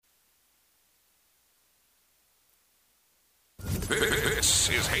This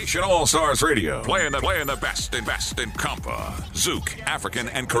is Haitian All Stars Radio, playing the best in compa, zouk, African,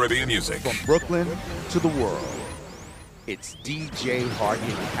 and Caribbean music. From Brooklyn to the world, it's DJ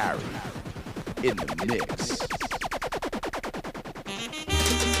Hardy Harry in the mix.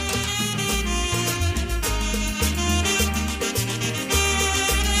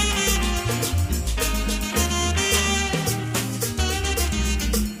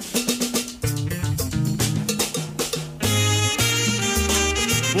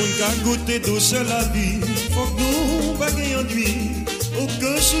 Pour goûter douce la vie, faut que nous baguions ennui.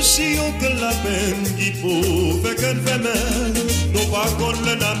 Aucun souci, aucun la peine qui peut faire qu'un fait mal. Non pas qu'on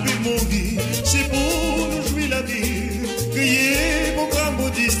le n'a plus mourir, c'est pour nous jouir la vie. Crier pour pas nous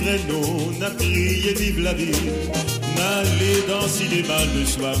distraire, non, n'a crié vive la vie. N'allez dans cinéma le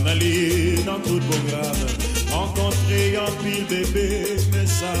soir, n'allez dans tout programme. Rencontrer un pile bébé, mais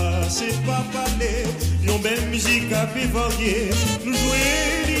ça c'est pas parler. Yon belle musique à varier, nous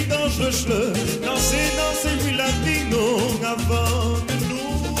jouer les dangereux cheveux, danser, lui la vie, non, avant de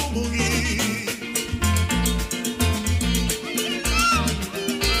nous mourir.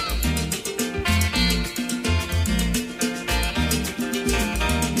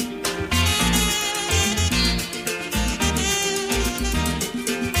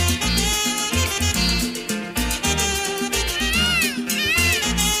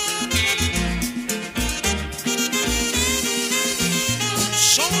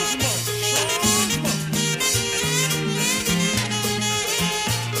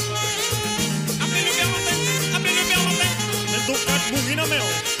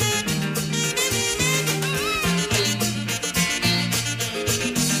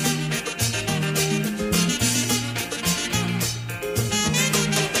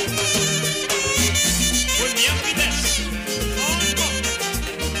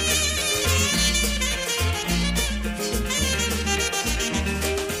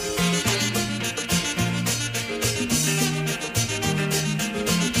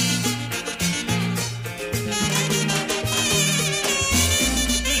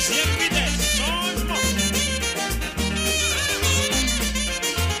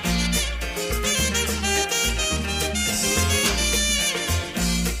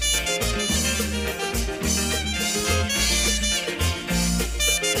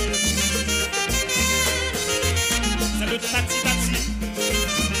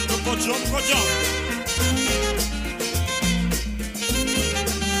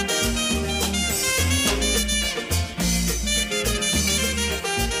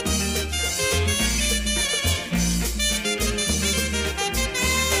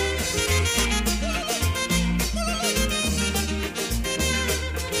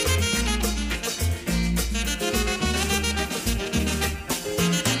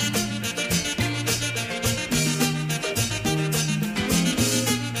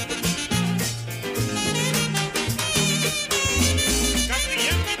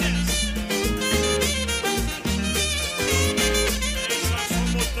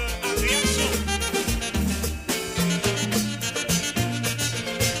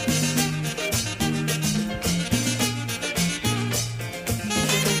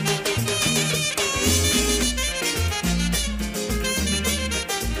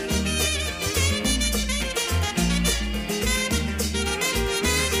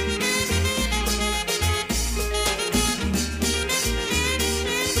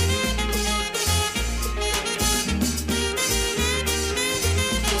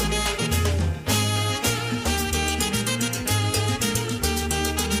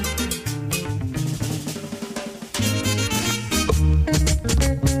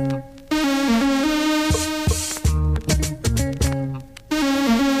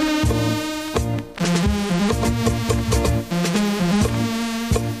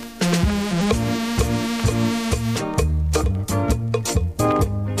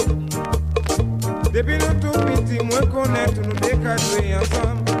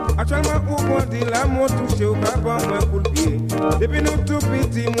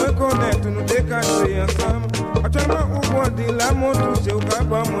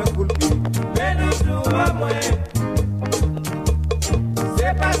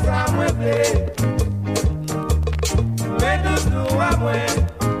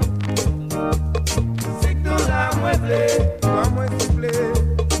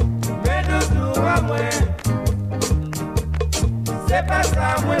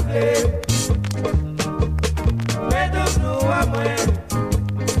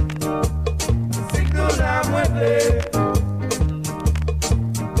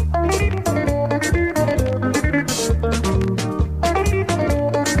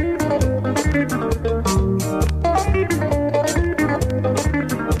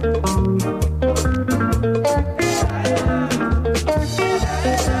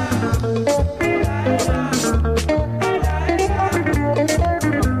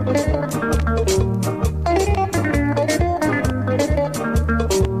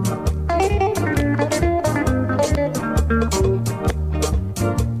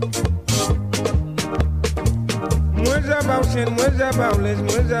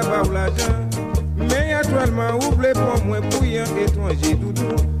 moi j'abats l'argent. Mais actuellement, oubliez pour moi pour y un étranger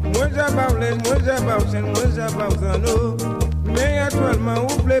doudou. Moi j'abats c'est moi j'abats zano. Mais actuellement,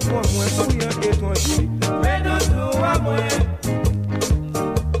 oubliez pour moi pour y un étranger. Mais doudou à moi,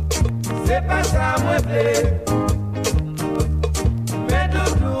 c'est pas ça moi plaît. Mais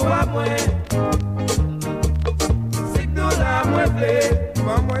doudou à moi, c'est que nous la moi plaît.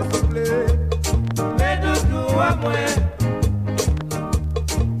 Pas moi s'il plaît. Mais doudou à moi.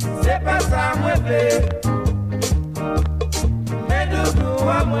 C'est pas ça, moi, plaît. Mais doudou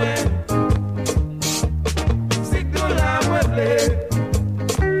à moi. C'est que nous la, moi, plaît.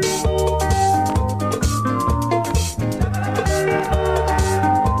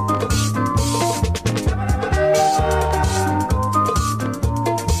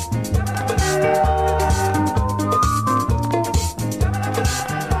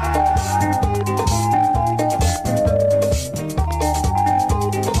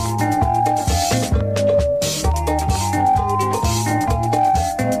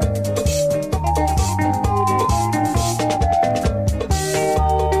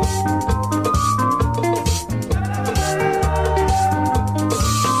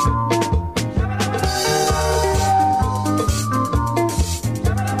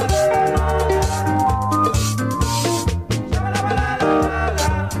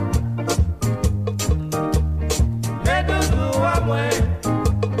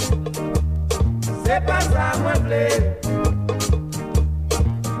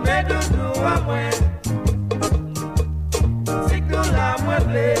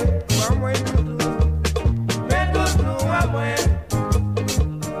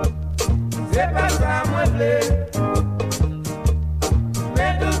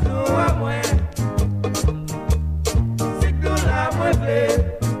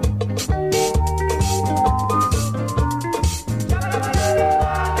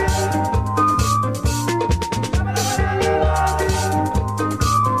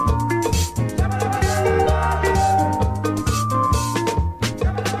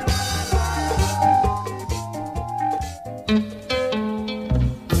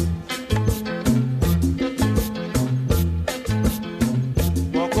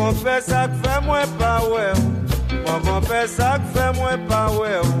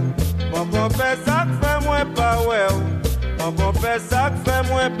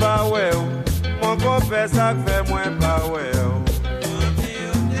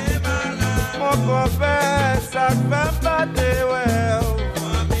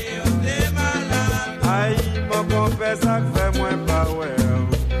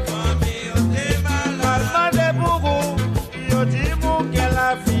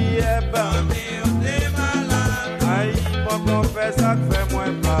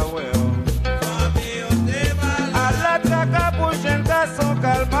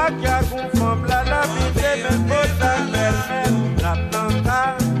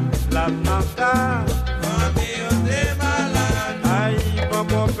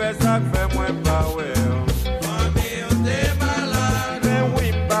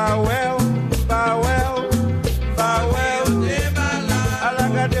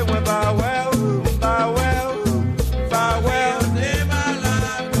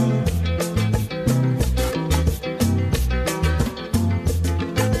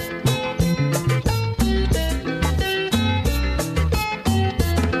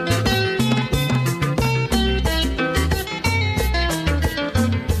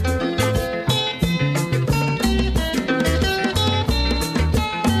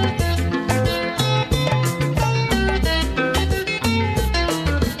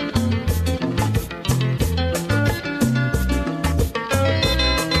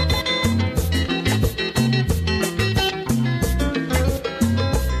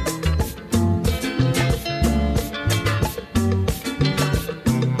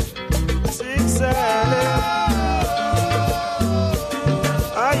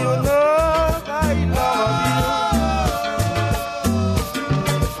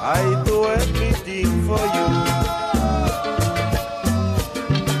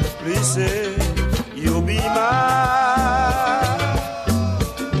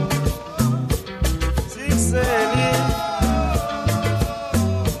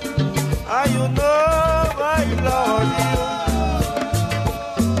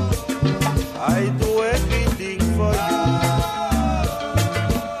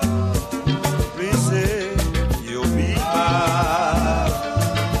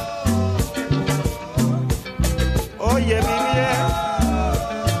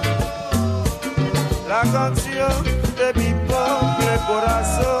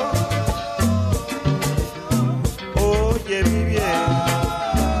 Oye mi bien,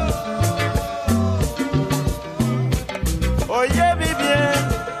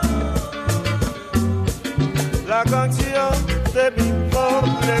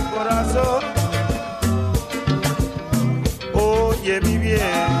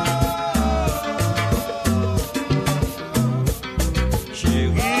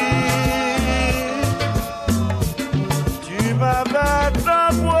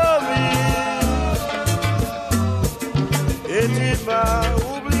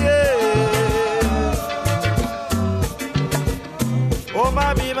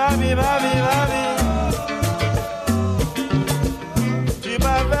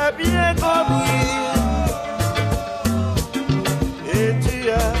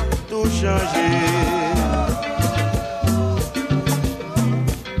 changer.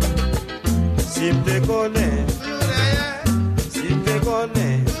 Si me connais, si me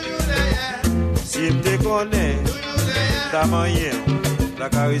connais, si me connais, ta manière, la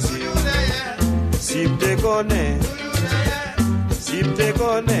caresser. Si me connais, si me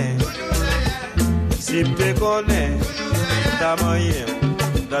connais, si me connais, ta manière,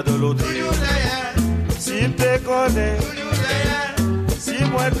 la de l'autre. Si me connais, si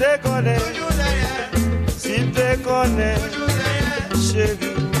moi te connais, si te connais,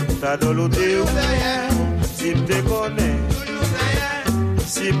 chérie, ta de l'autre. Si te connais,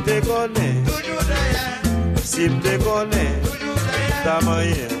 si te connais, si te connais, ta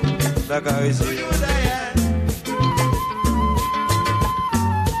manière, la caresser.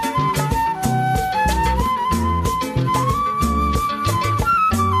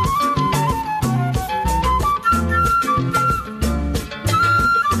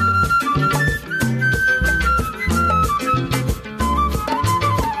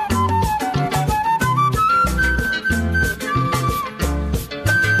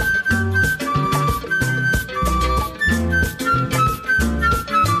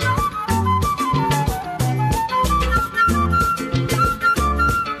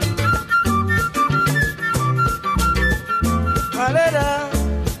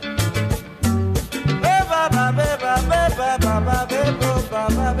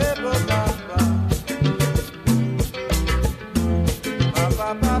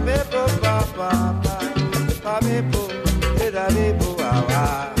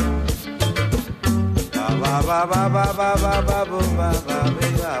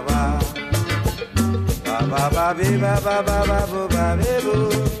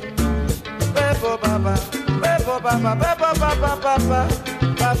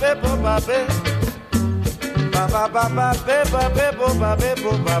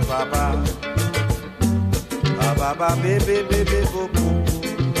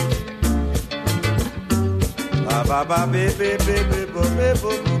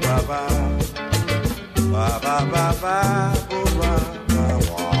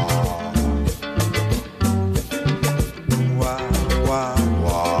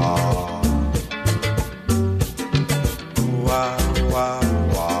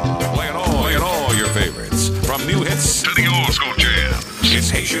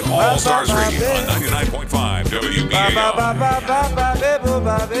 All Stars Radio on 99.5 WBAI.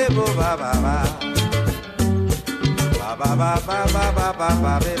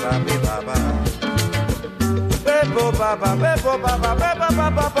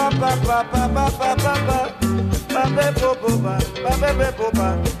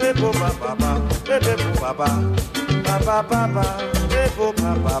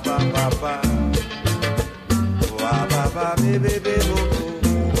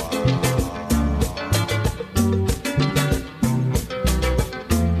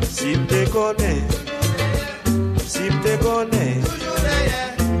 Si me connais, si me connais,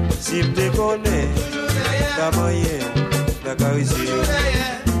 si me connais, ta manière, la caresser.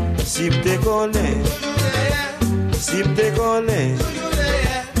 Si me connais, si me connais,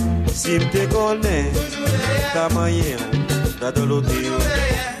 si me connais, ta manière, la de l'autre.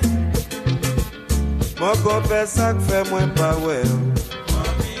 Mon copain, ça fait moins pas ouais.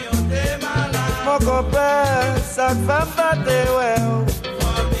 Mon copain, ça fait battre ouais.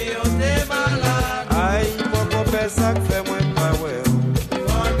 Aïe, mon copain, ça fait moins pas ouais.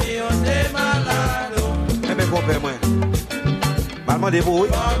 Eh bien, copain, moi. Maman des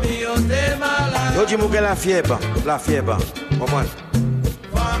bouilles. Yo dis moi la fièvre, comment?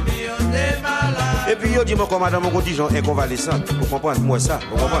 Et puis yo dis moi comme madame mon contingent est convalescent, vous comprenez moi ça,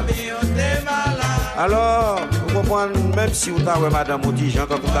 vous comprenez? Alors, vous comprenez, même si vous avez madame contingent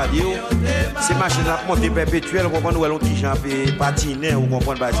quand vous avez dit, c'est machine à monter perpétuelle, vous comprenez, où elle contingent peut patiner, vous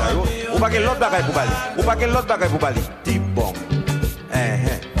comprenez pas ça. Ou pas que l'autre bagaille pour baler. Ou pas que l'autre bagaille pour baler. Type bombe.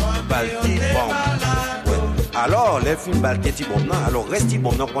 Balti bombe. Alors, les films balti bombe, non, alors reste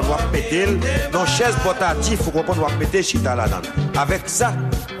bombe, donc on doit péter dans chaise portative, faut qu'on doit péter chita là-dedans. Avec ça,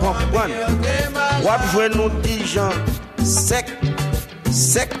 comprendre. On va jouer nos 10 gens sec,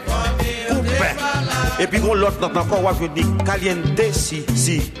 coupé. Et puis on l'autre encore, on va jouer caliente si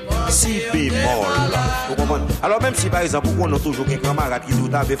bémol. Vous comprenez? Alors même si par exemple, on a toujours un camarade qui dit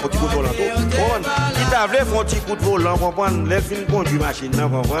qu'il faut un petit coup de volant, qui t'a fait un petit coup de volant, vous comprenez? Les films conduisent machine, vous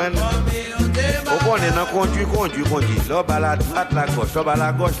comprenez? Vous comprenez? Conduit. Là, à la droite, la gauche, là, à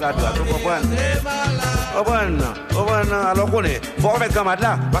la gauche, la droite, vous comprenez? Alors qu'on est, faut remettre camarade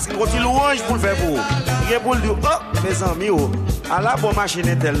là, parce qu'il y a une louange pour le faire pour vous. Il y a pour le dire, oh, mes amis, à la bonne machine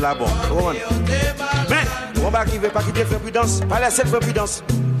est elle là-bas. Mais, on va arriver, pas quitter faire prudence, pas laisser faire prudence.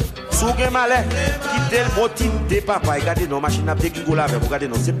 Sou gen malè, quitte le motin de papa, regardez nos machines à pékin go lave, regardez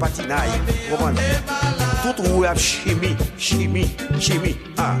nos c'est patinaille. Comment? Tout roue à chimie.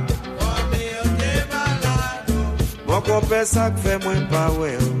 Ah. Mon copain ça fait moins pas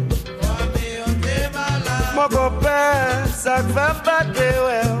ouais. Mon copain ça fait battre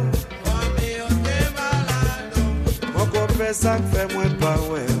ouais. Mon copain ça fait moins pas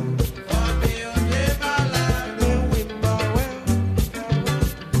ouais.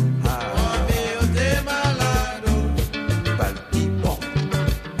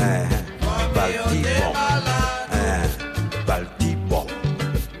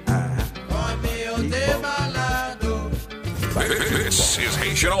 This is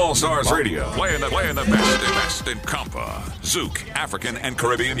Haitian All-Stars Radio, playing the best in compa, Zouk, African, and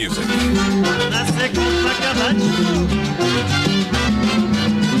Caribbean music.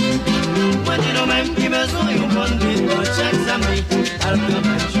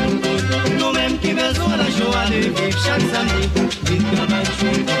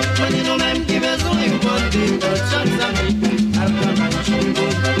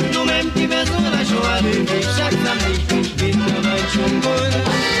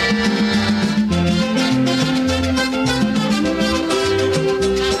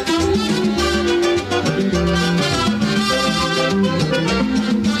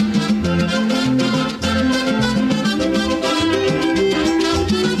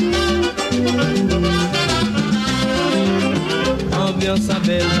 Ambiance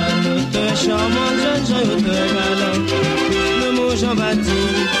belle, notre charmant jeune Jean galant, le mot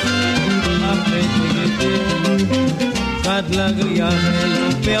Jean-Baptiste, après t'égayer, pas de la grille un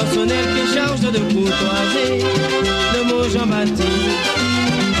personnel qui charge de courtoisie, le mot Jean-Baptiste,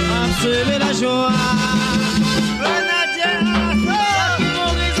 a semé la joie. Grenadier à la fois, qui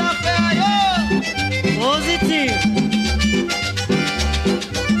m'aurait à faire positif.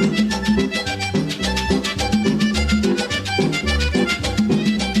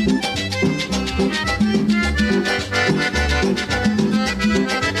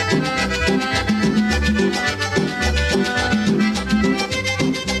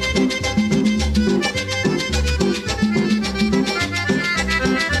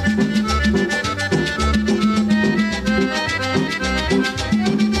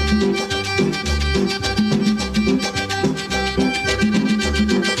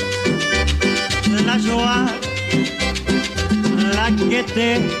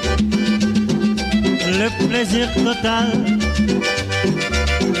 Le plaisir total,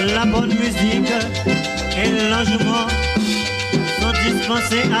 la bonne musique et l'enjouement sont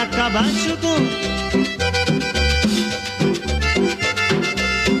dispensés à Cabanchoukou.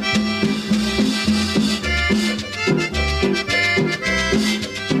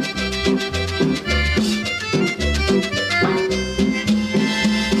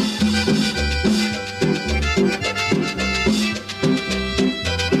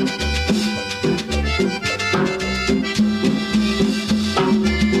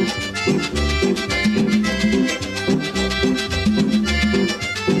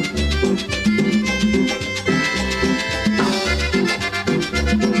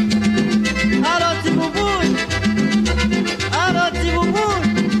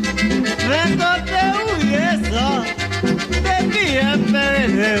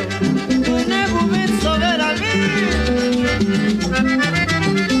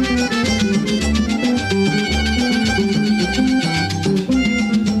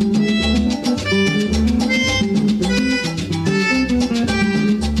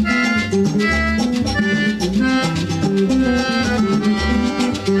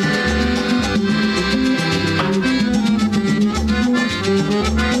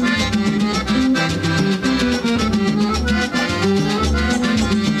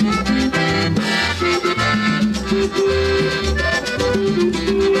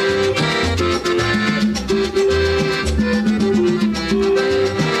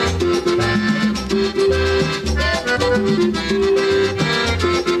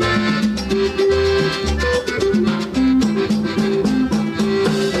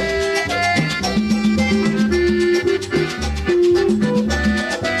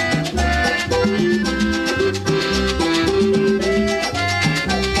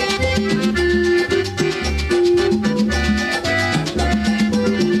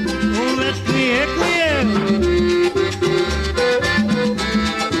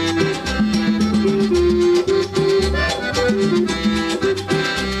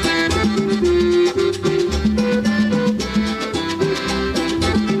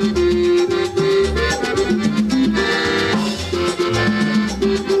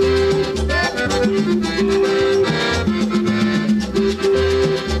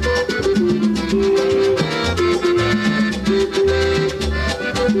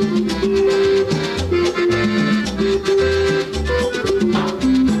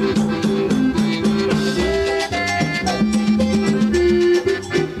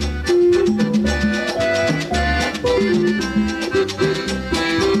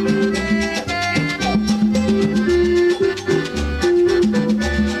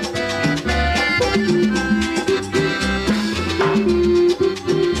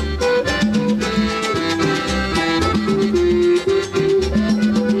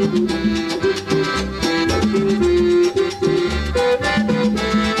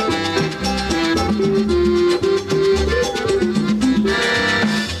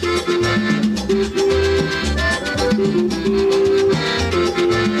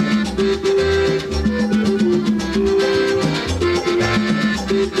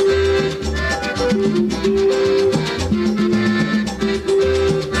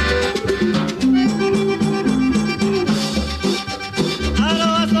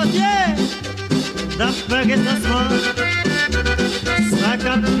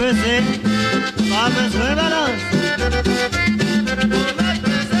 peser, pas besoin balance.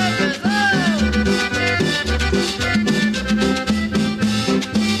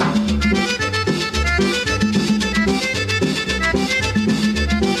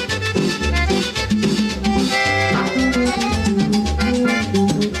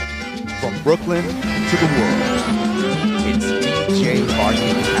 From Brooklyn to the world, it's DJ Hardy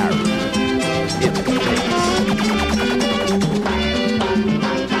Harry in the mix.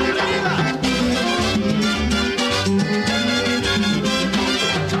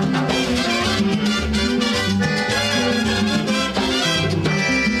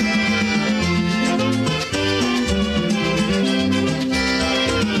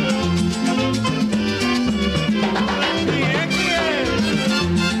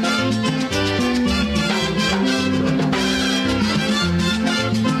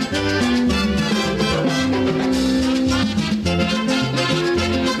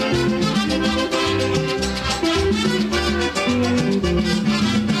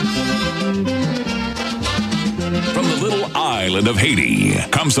 Of Haiti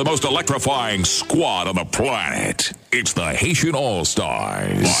comes the most electrifying squad on the planet. It's the Haitian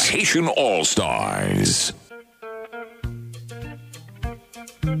All-Stars. The Haitian All-Stars.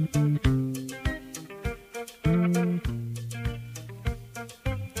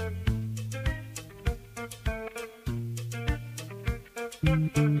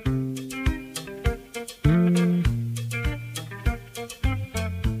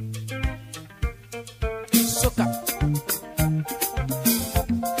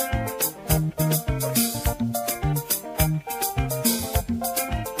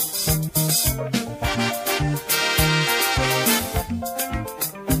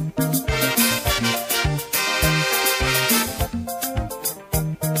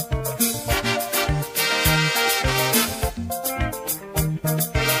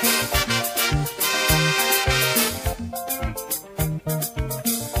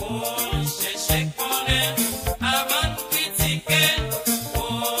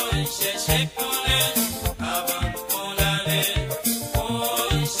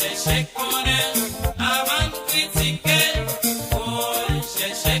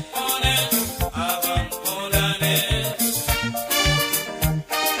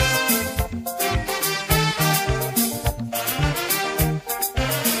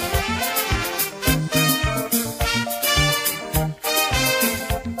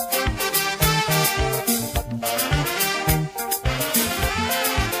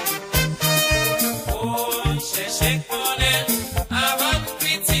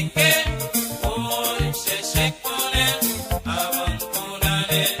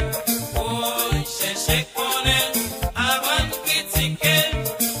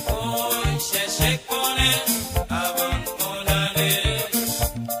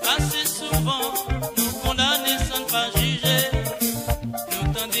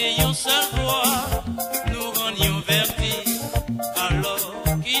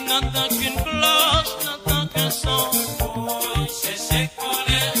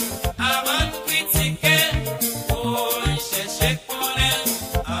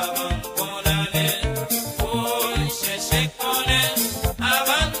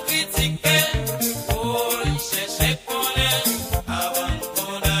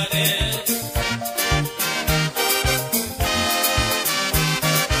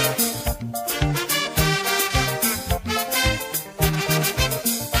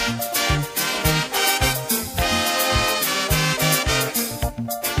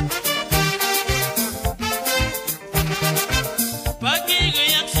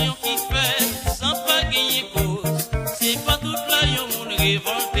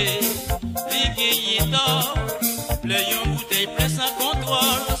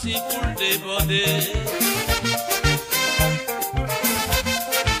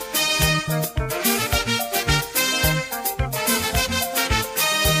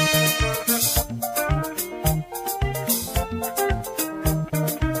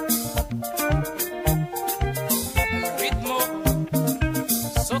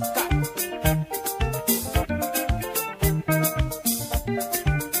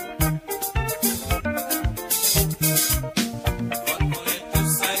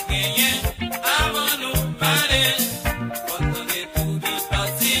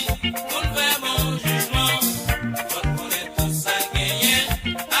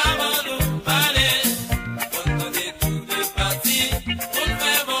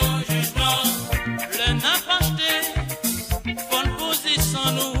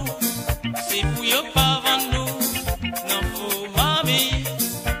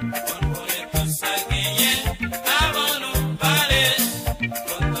 Avant nous parler,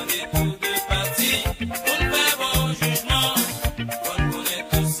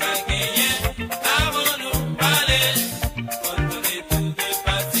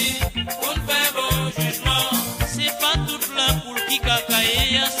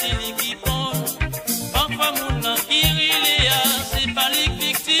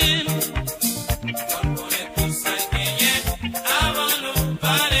 victime. Qu'on connaît tout ça gagné avant nous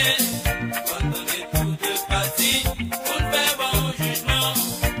parler. Qu'on connaît tout de parti, qu'on fait bon jugement.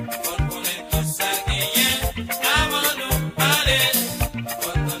 Qu'on connaît tout ça gagné avant nous parler.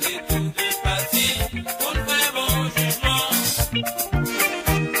 Qu'on connaît tout de parti, qu'on fait bon jugement.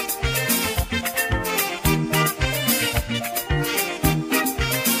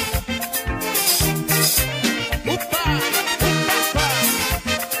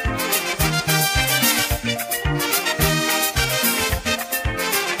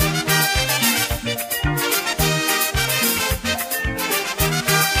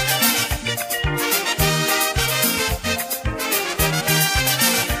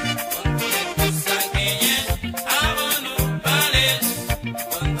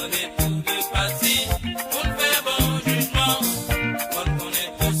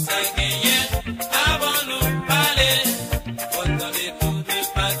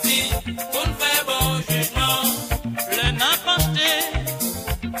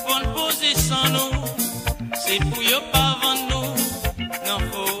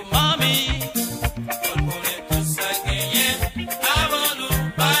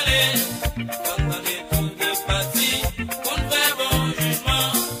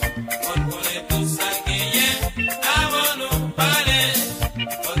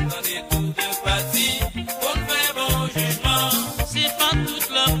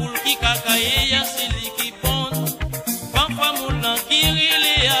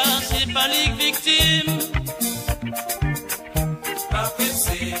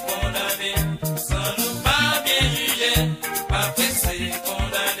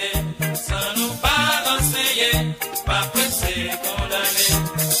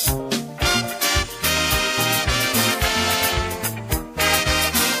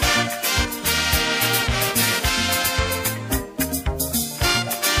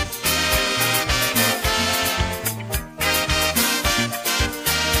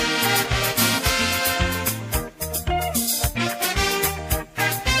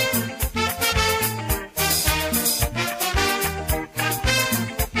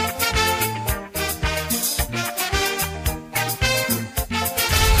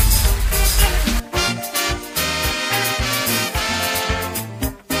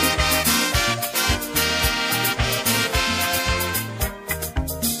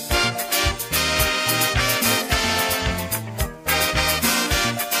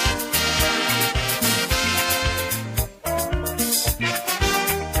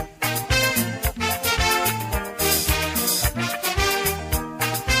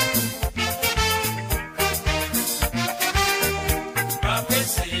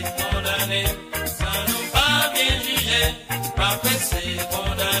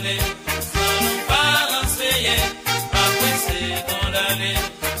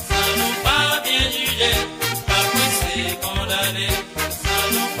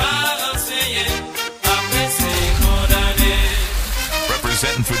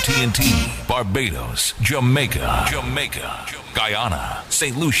 Representing for TNT, Barbados, Jamaica, Guyana,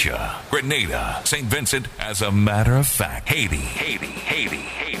 St. Lucia, Grenada, St. Vincent, as a matter of fact, Haiti.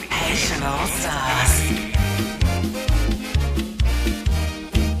 Haitian All Stars.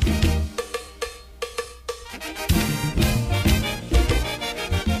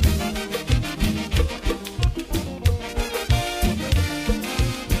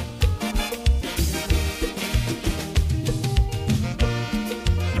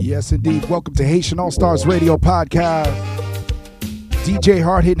 Yes, indeed. Welcome to Haitian All Stars Radio Podcast. DJ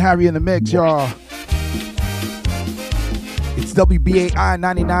Hard Hitting Harry in the mix, y'all. It's WBAI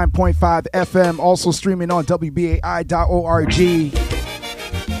 99.5 FM, also streaming on WBAI.org.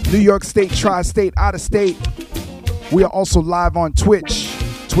 New York State, Tri-State, out of state. We are also live on Twitch,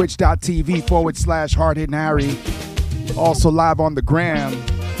 twitch.tv/Hard Hitting Harry. Also live on the gram.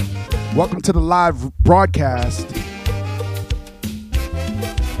 Welcome to the live broadcast.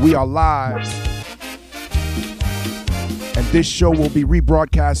 We are live, and this show will be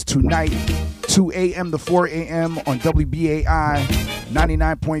rebroadcast tonight, 2 a.m. to 4 a.m. on WBAI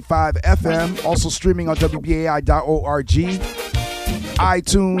 99.5 FM, also streaming on WBAI.org,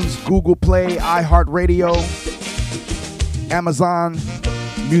 iTunes, Google Play, iHeartRadio, Amazon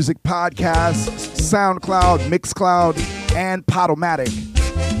Music Podcasts, SoundCloud, Mixcloud, and Podomatic.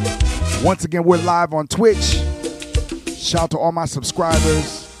 Once again, we're live on Twitch. Shout out to all my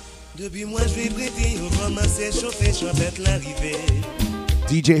subscribers.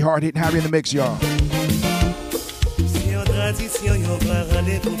 DJ Hard Hitting Harry in the mix, y'all.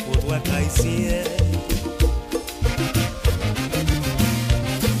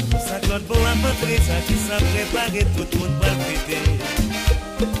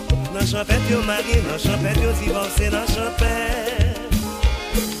 Nan champette yo mari, nan champette yo divorcé, nan champette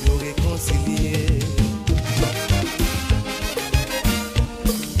yo réconcilié.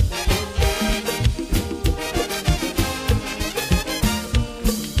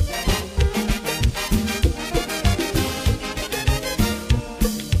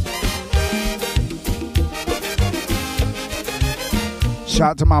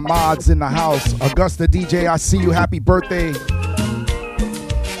 Shout out to my mods in the house. Augusta DJ, I see you. Happy birthday.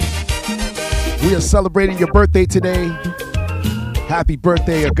 We are celebrating your birthday today. Happy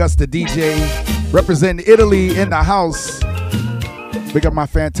birthday, Augusta DJ. Representing Italy in the house. Big up my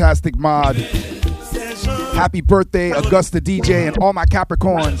fantastic mod. Happy birthday, Augusta DJ, and all my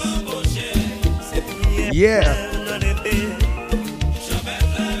Capricorns. Yeah.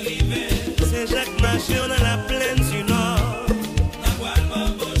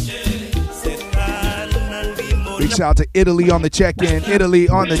 Big shout out to Italy on the check-in. Italy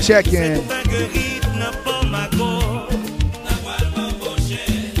on the check-in.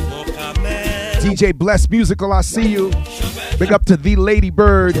 DJ Bless Musical, I see you. Big up to The Lady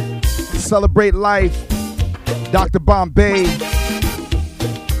Bird. Celebrate Life. Dr. Bombay.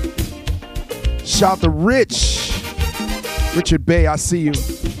 Shout out to Richard Bay, I see you.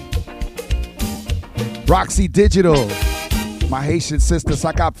 Roxy Digital. My Haitian sister,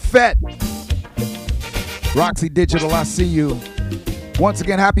 Sakap Fet. Roxy Digital, I see you. Once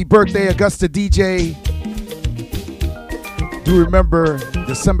again, happy birthday, Augusta DJ. Do remember,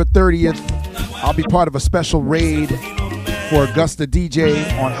 December 30th, I'll be part of a special raid for Augusta DJ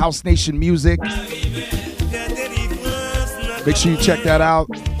on House Nation Music. Make sure you check that out.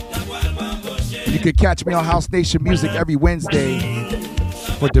 You can catch me on House Nation Music every Wednesday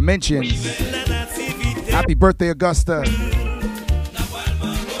for Dimensions. Happy birthday, Augusta.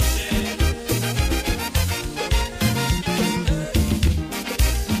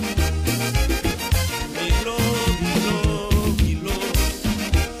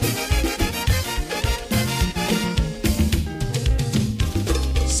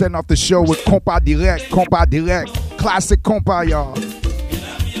 Setting off the show with Compa Direct, classic Compa, y'all.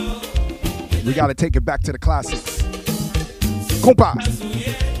 We gotta take it back to the classics. Compa.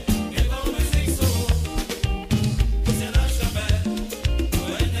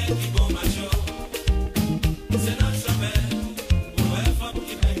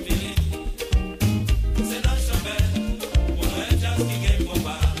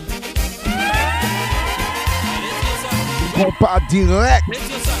 Compa Direct.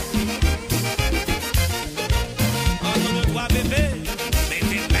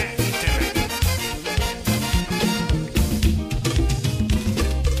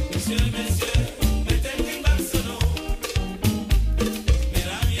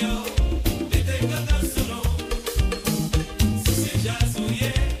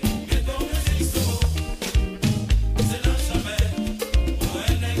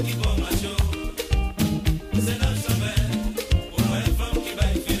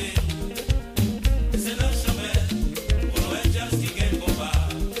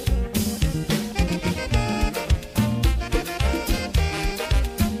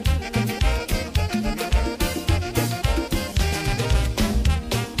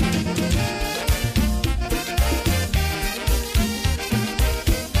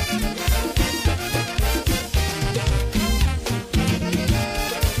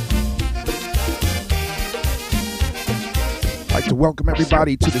 Welcome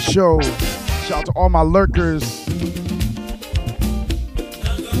everybody to the show. Shout out to all my lurkers.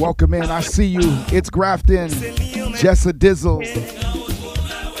 Welcome in. I see you. It's Grafton. Jessa Dizzle.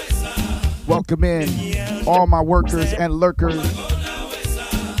 Welcome in. All my workers and lurkers.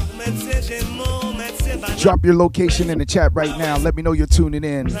 Drop your location in the chat right now. Let me know you're tuning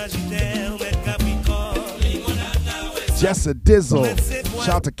in. Jessa Dizzle.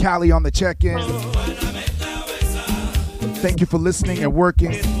 Shout out to Callie on the check-in. Thank you for listening and working.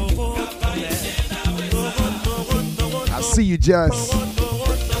 I see you, Jess.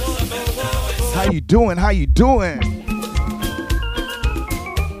 How you doing? How you doing?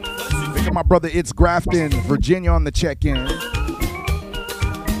 Look at my brother, It's Grafton, Virginia on the check-in.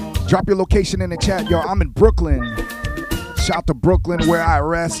 Drop your location in the chat, y'all. I'm in Brooklyn. Shout to Brooklyn, where I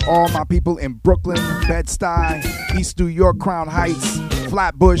rest. All my people in Brooklyn, Bed-Stuy, East New York, Crown Heights,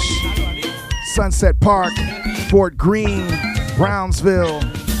 Flatbush, Sunset Park, Fort Greene, Brownsville,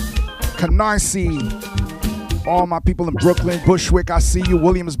 Canarsie, all my people in Brooklyn, Bushwick, I see you.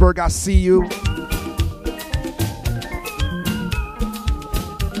 Williamsburg, I see you.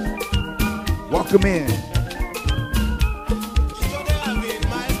 Welcome in.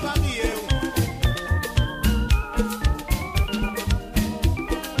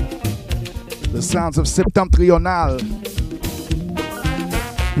 The sounds of Septentrional.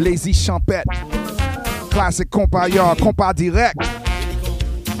 Lazy Champette. Classic compa yard, compa direct.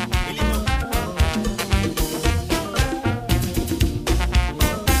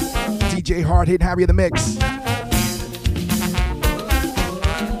 DJ Hard Hit Harry in the mix.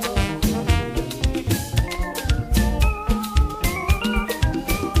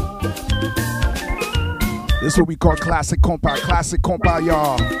 This is what we call classic compa,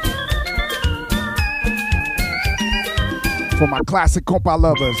 y'all. For my classic compa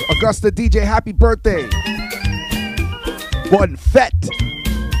lovers. Augusta DJ, happy birthday. Bonne fête.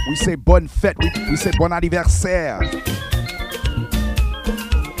 We say bonne fête, we say bon anniversaire.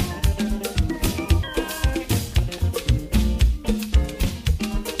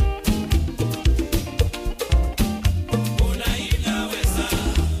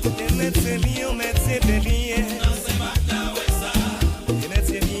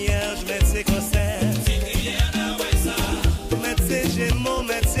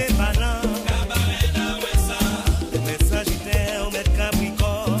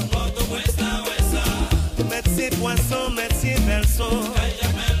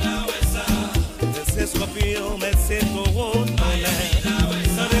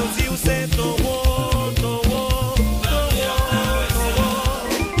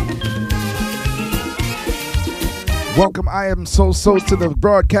 Welcome, I am So to the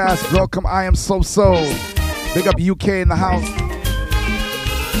broadcast. Welcome, I am So. Big up UK in the house.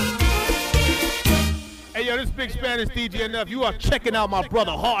 Hey, yo, this Big Spanish DJ Enough. You are checking out my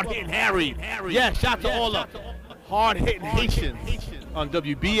brother, Hard Hitting Harry. Yeah, shout to all the Hard Hitting Haitians on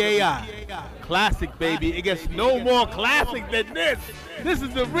WBAI. Classic, baby. It gets no more classic than this. This is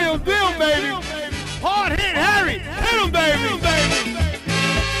the real deal, baby. Hard Hitting Harry. Hit him, baby.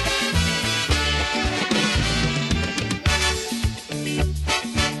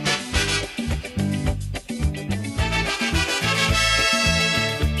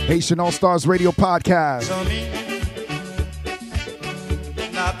 Haitian All Stars Radio Podcast.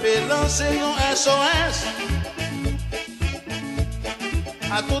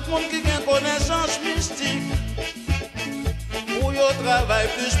 À tout le monde qui a une connaissance mystique, pour yo travail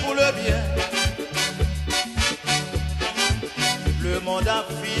plus pour le bien. Le monde a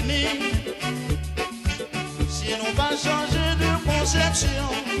fini, si nous pas changer de conception.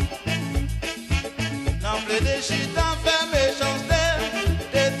 N'emblée des chutes à faire méchanceté.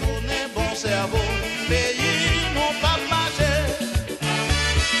 Détourner bon cerveau, pays n'ont pas marché.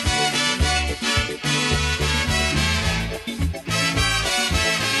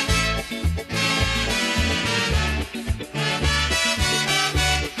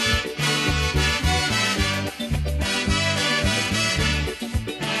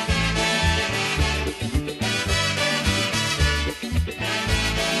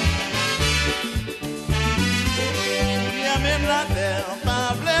 Il y a même la terre.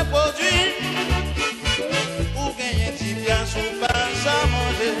 Produit pour gagner 10 piastres ou pas à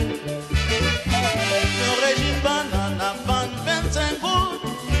manger. Le régime banane à 25 gouttes,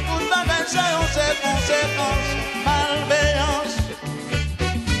 toute la version ont ses conséquences, malveillance.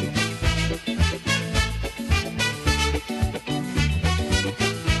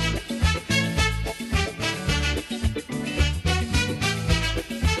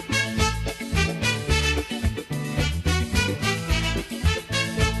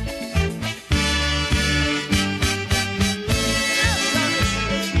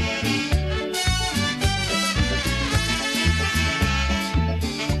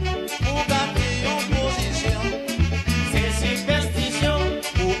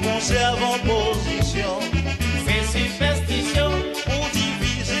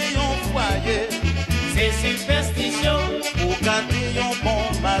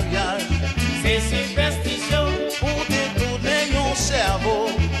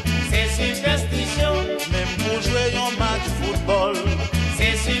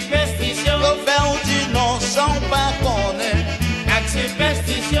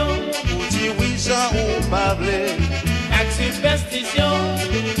 Superstition, ou dit oui sans ou pas blé. Avec superstition,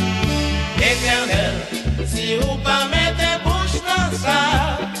 éternel, si ou pas mettez bouche dans ça,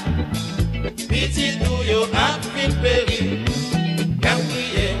 petit douillot a fin péri, car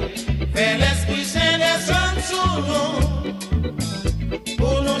prier, fait l'Esprit Saint descendre sur nous,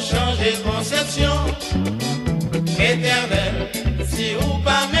 pour nous changer de conception. Éternel, si ou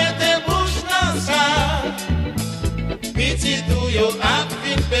pas mettez bouche dans ça, petit douillot a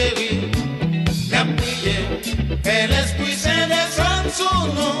fin péri, car prier, fait l'Esprit Saint descendre sur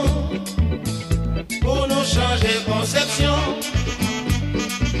nous, pour nous changer de conception.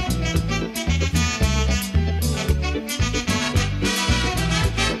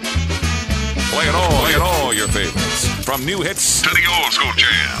 Playing all your favorites. From new hits to the old school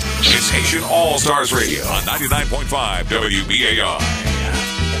jams. It's Haitian All Stars Radio on 99.5 WBAI.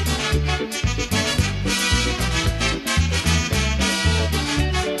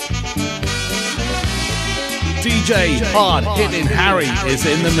 DJ Hard Hitting Harry is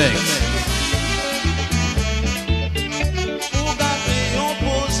in the mix.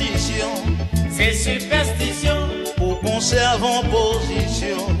 C'est superstition pour conserver en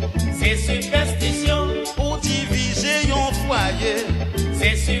position. C'est superstition pour diviser un foyer.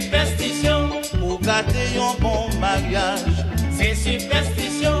 C'est superstition pour gâter un bon mariage. C'est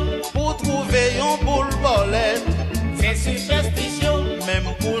superstition pour trouver un boule bolette. C'est superstition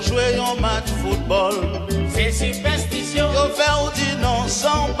même pour jouer un match football. C'est superstition yo faire ou dire non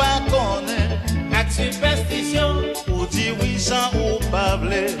sans pas connaître. Avec superstition ou dire oui sans ou pas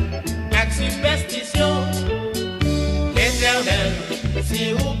blé. Avec superstition, l'éternel,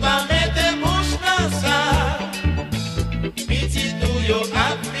 si vous pas mettez bouche dans ça, petit tout yo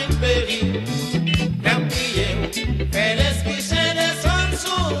a vite péri, la prière, fait l'esprit saint descendre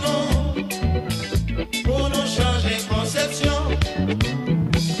sur nous, pour nous changer conception.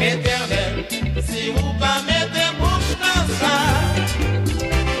 L'éternel, si vous pas mettez bouche dans ça,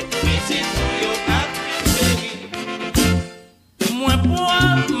 petit tout yo a vite péri. Moi pour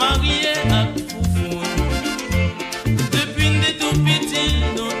marier.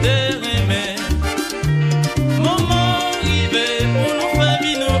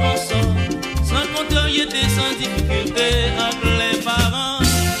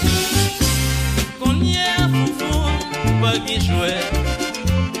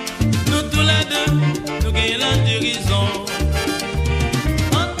 Nous tous les deux, nous gagnons la dérision.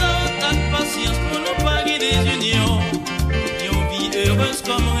 En tant que patience pour nous parier des unions, une vie heureuse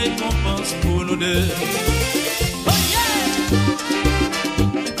comme récompense pour nous deux. Oh yeah!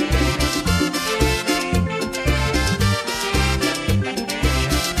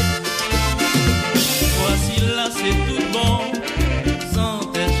 Voici là c'est tout bon, sans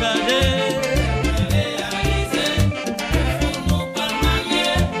te charger.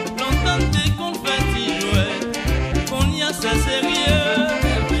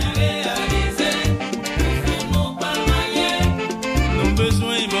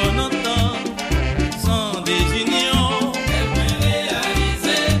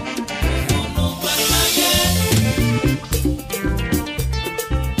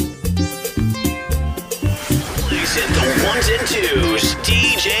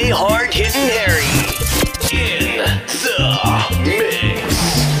 DJ Hard Hitting Harry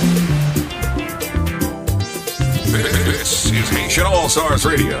in the mix. This is Haitian All Stars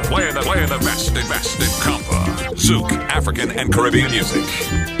Radio, playing the best in compa, Zouk, African, and Caribbean music.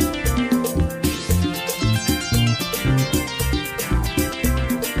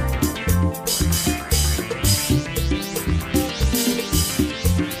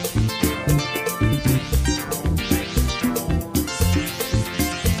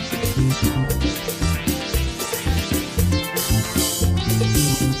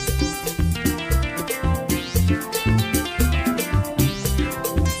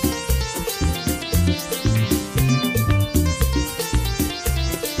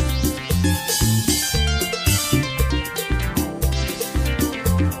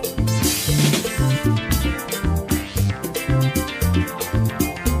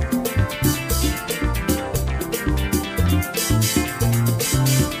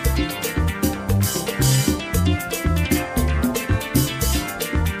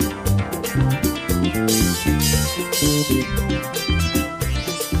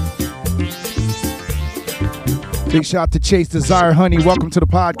 Big shout out to Chase Desire Honey. Welcome to the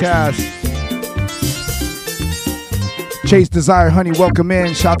podcast. Chase Desire Honey, welcome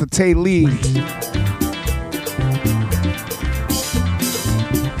in. Shout out to Tay Lee.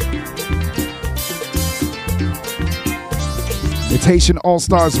 It's Haitian All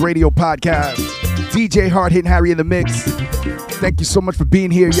Stars Radio Podcast. DJ Hard Hitting Harry in the mix. Thank you so much for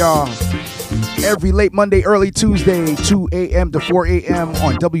being here, y'all. Every late Monday, early Tuesday, 2 a.m. to 4 a.m.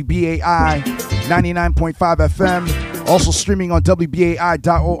 on WBAI 99.5 FM. Also streaming on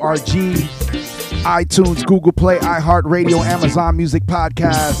WBAI.org, iTunes, Google Play, iHeartRadio, Amazon Music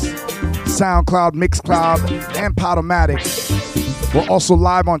Podcast, SoundCloud, Mixcloud, and Podomatic. We're also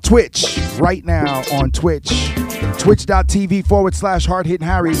live on Twitch right now on Twitch. Twitch.tv/Hard Hitting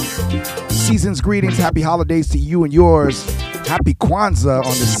Harry. Season's greetings. Happy holidays to you and yours. Happy Kwanzaa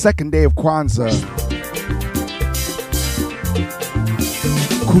on the second day of Kwanzaa.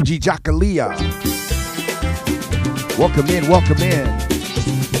 Kujijakalia. Welcome in, welcome in.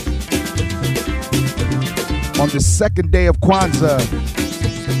 On the second day of Kwanzaa,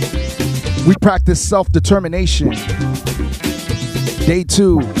 We practice self-determination. Day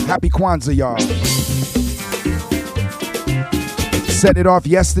 2, happy Kwanzaa, y'all. Set it off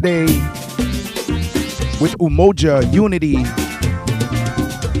yesterday with Umoja, Unity.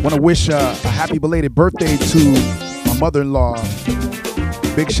 Want to wish a happy belated birthday to my mother-in-law.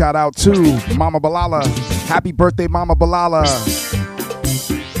 Big shout out to Mama Balala. Happy birthday, Mama Balala.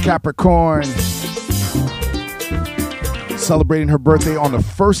 Capricorn. Celebrating her birthday on the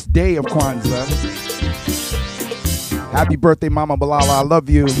first day of Kwanzaa. Happy birthday, Mama Balala. I love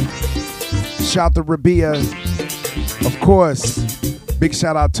you. Shout to Rabia. Of course, big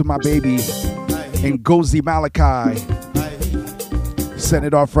shout out to my baby, Ngozi Malachi. Setting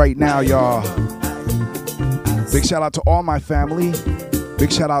it off right now, y'all. Big shout out to all my family.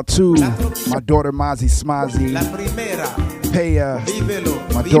 Big shout out to my daughter, Mazi Smazi. Paya.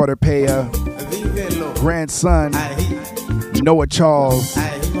 My daughter, Paya. Grandson, Noah Charles.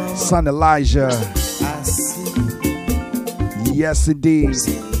 Son, Elijah. Yes, indeed.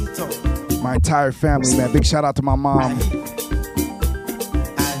 My entire family, man. Big shout out to my mom.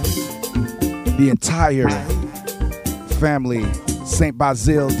 The entire family. St.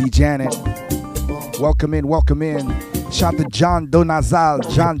 Basil, D. Janet. Welcome in, welcome in. Shout to John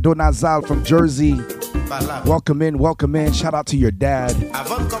Donazal from Jersey. Welcome in, welcome in. Shout out to your dad.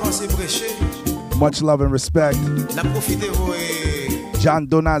 Much love and respect. John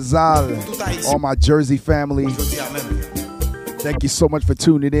Donazal, all my Jersey family. Thank you so much for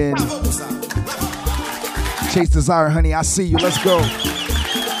tuning in. Chase Desire, honey, I see you. Let's go.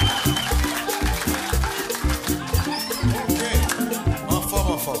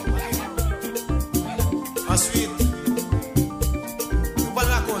 Ensuite, nous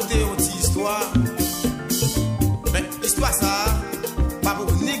allons raconter une petite histoire. Mais l'histoire ça, pas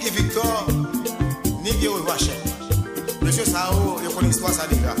pour ni Guy Victor, ni Guy Wachet. Monsieur Sao, il connaît l'histoire ça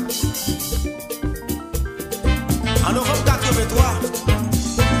déjà. En novembre 83,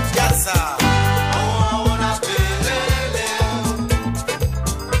 regarde ça.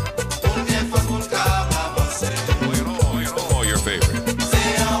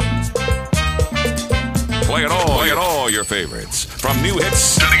 Play all your favorites. From new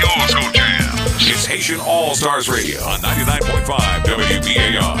hits to the old school jams. It's Haitian All Stars Radio on 99.5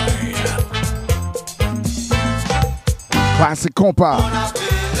 WBAI. Classic compa.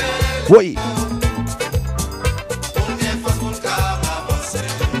 Oui.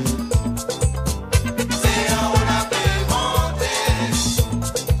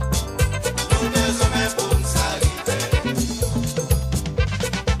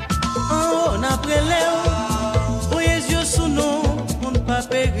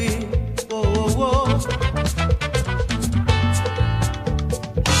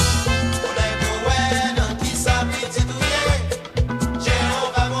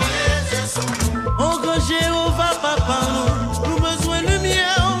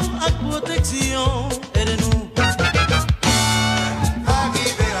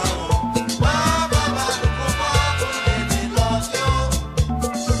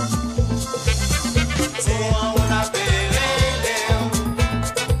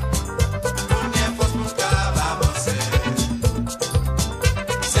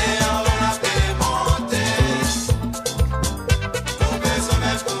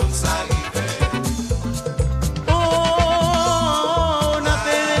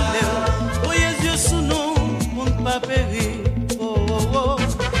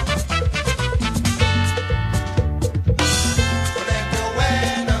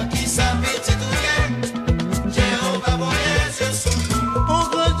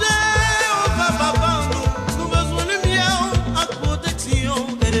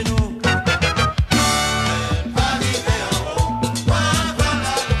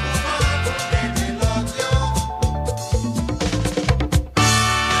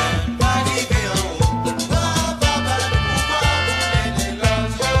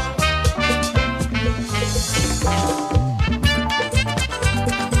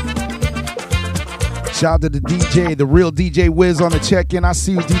 Shout out to the DJ, the real DJ Wiz on the check-in. I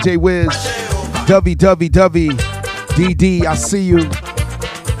see you, DJ Wiz. DD, I see you.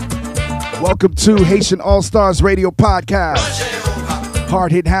 Welcome to Haitian All Stars Radio Podcast.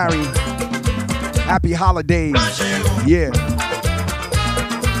 Hard Hit Harry. Happy holidays. Yeah.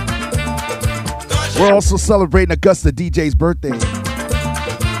 We're also celebrating Augusta DJ's birthday.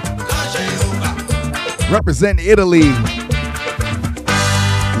 Represent Italy.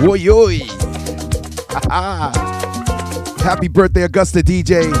 Woy oy. Happy birthday, Augusta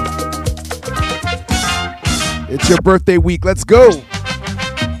DJ. It's your birthday week. Let's go.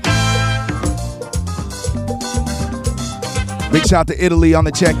 Big shout to Italy on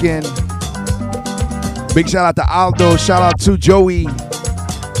the check-in. Big shout out to Aldo. Shout out to Joey.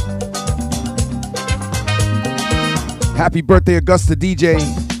 Happy birthday, Augusta DJ.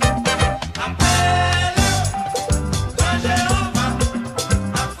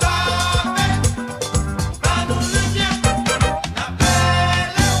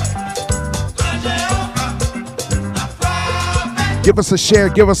 Give us a share,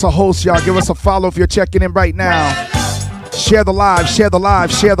 give us a host, y'all. Give us a follow if you're checking in right now. Share the live, share the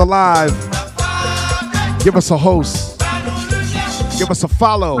live, share the live. Give us a host. Give us a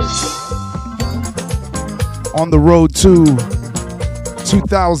follow. On the road to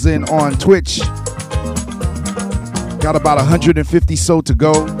 2,000 on Twitch. Got about 150 so to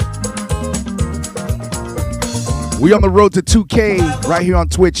go. We on the road to 2K right here on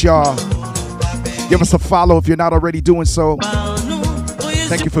Twitch, y'all. Give us a follow if you're not already doing so.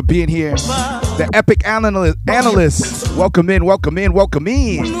 Thank you for being here. The Epic Analysts. Welcome in, welcome in, welcome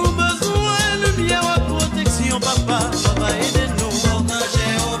in.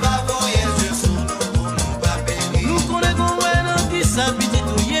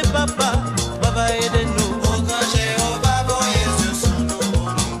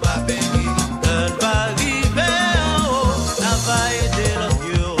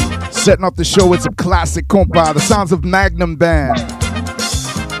 Setting off the show with some classic compa. The sounds of Magnum Band.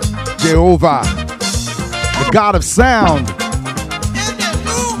 Jehovah, the God of Sound.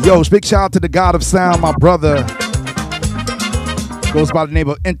 Yo, big shout out to the God of Sound, my brother. Goes by the name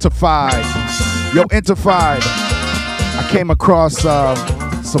of Interfied. Yo, Interfied. I came across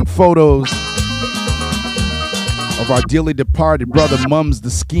some photos of our dearly departed brother, Mums the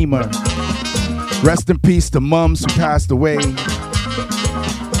Schemer. Rest in peace to Mums, who passed away.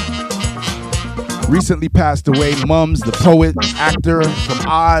 Recently passed away, Mums, the poet, actor from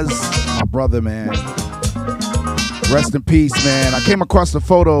Oz. My brother, man. Rest in peace, man. I came across a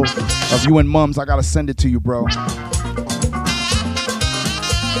photo of you and Mums. I gotta send it to you, bro.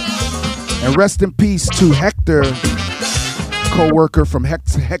 And rest in peace to Hector, co-worker from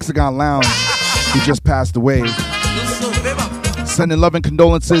Hexagon Lounge, who just passed away. Sending love and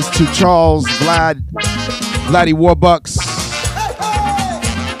condolences to Charles, Vladdy Warbucks.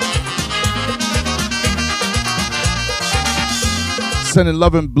 Sending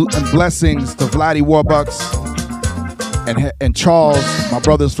love and blessings to Vladdy Warbucks and Charles, my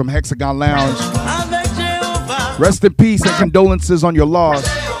brothers from Hexagon Lounge. Rest in peace and condolences on your loss.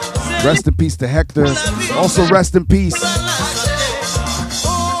 Rest in peace to Hector. Also rest in peace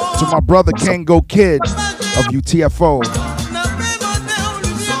to my brother Kango Kid of UTFO.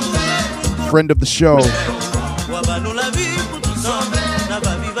 Friend of the show.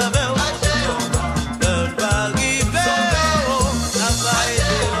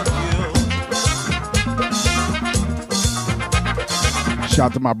 Shout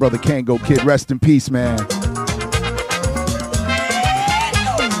out to my brother Kango Kid. Rest in peace, man.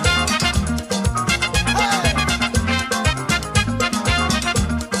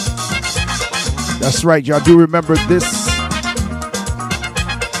 That's right, y'all do remember this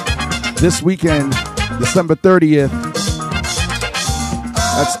weekend, December 30th.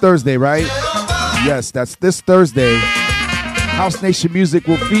 That's Thursday, right? Yes, that's this Thursday. House Nation Music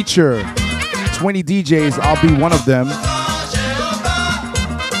will feature 20 DJs. I'll be one of them.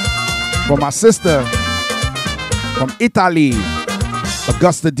 For my sister from Italy,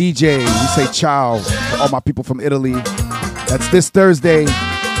 Augusta DJ, we say ciao to all my people from Italy. That's this Thursday,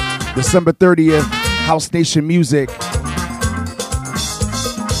 December 30th, House Nation Music.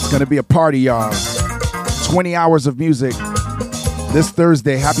 It's going to be a party, y'all. 20 hours of music this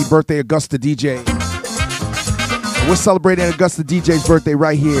Thursday. Happy birthday, Augusta DJ. And we're celebrating Augusta DJ's birthday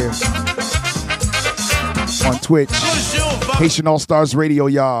right here on Twitch. Haitian All Stars Radio,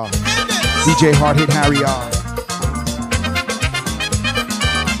 y'all. DJ Hard Hit Harry, y'all.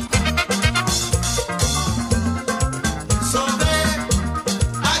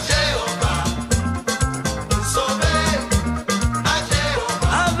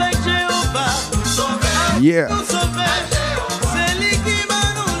 Yeah.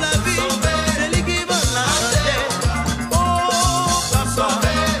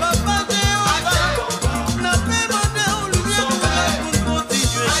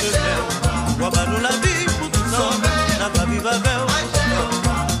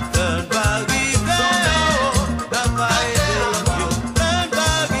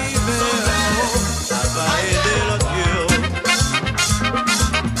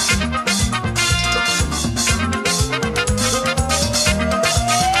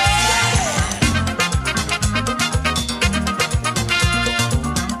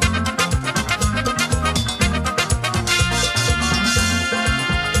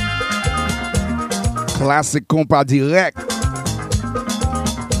 Classic compa direct.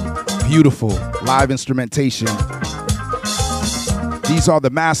 Beautiful live instrumentation. These are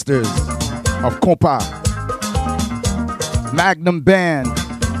the masters of compa. Magnum Band.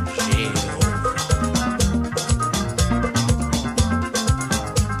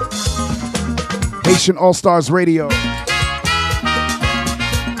 Haitian All Stars Radio.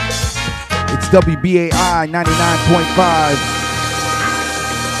 It's WBAI 99.5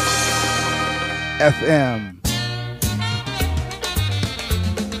 FM.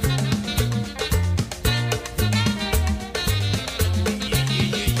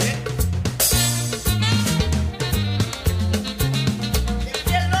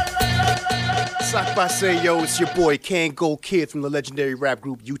 Say, yo, it's your boy Kango Kid from the legendary rap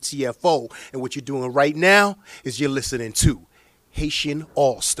group UTFO, and what you're doing right now is you're listening to Haitian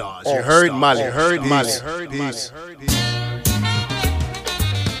All Stars. You heard Mali? You heard Mali? Peace.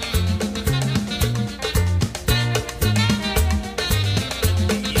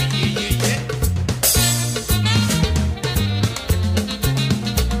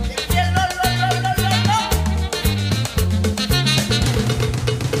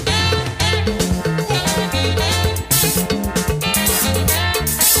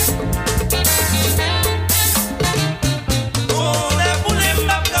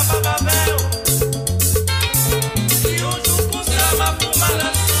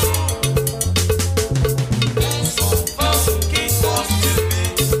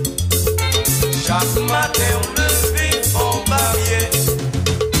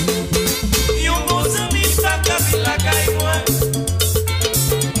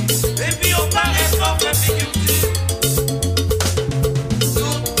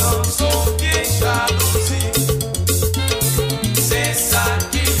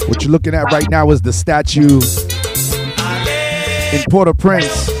 What you're looking at right now is the statue in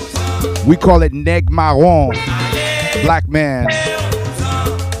Port-au-Prince. We call it Neg Marron, black man.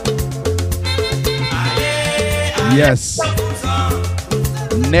 Yes.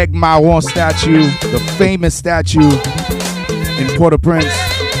 Neg Marron statue, the famous statue in Port-au-Prince.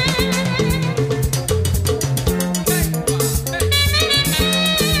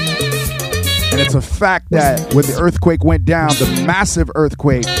 And it's a fact that when the earthquake went down, the massive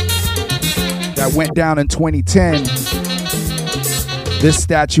earthquake that went down in 2010, this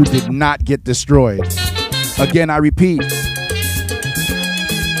statue did not get destroyed. Again, I repeat,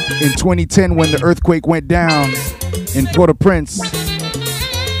 in 2010 when the earthquake went down in Port-au-Prince,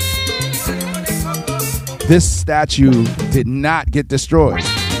 this statue did not get destroyed.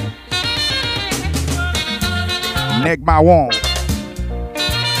 Neg Marron.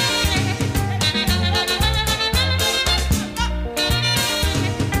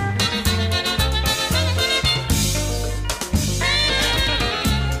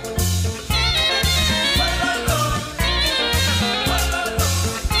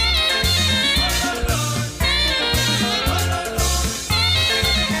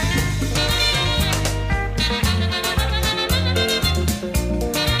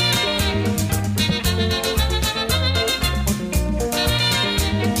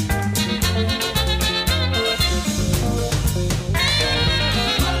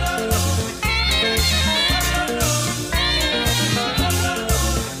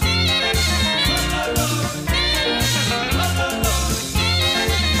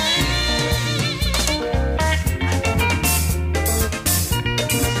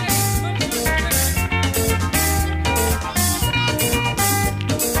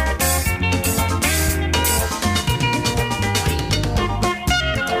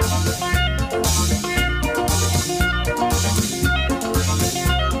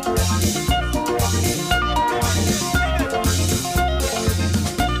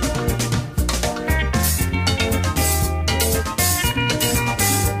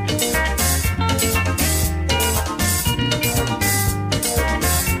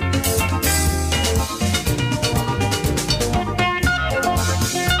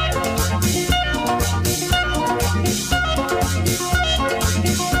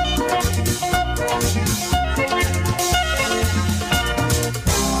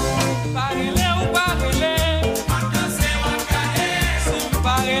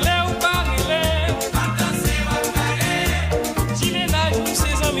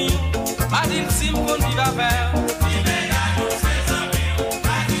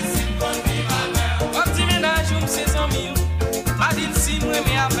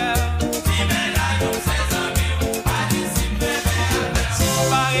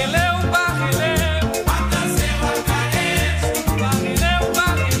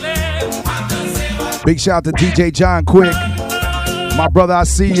 Big shout out to DJ John Quick, My brother, I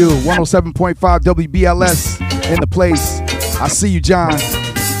see you. 107.5 WBLS in the place. I see you, John.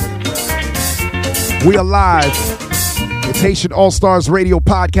 We are live. It's Haitian All Stars Radio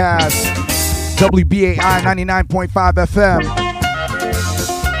Podcast. WBAI 99.5 FM.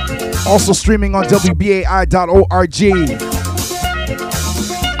 Also streaming on WBAI.org.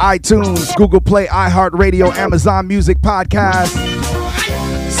 iTunes, Google Play, iHeartRadio, Amazon Music Podcast,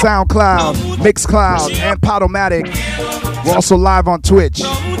 SoundCloud, Mixcloud, and Podomatic. We're also live on Twitch.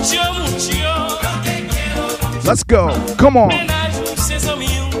 Let's go. Come on.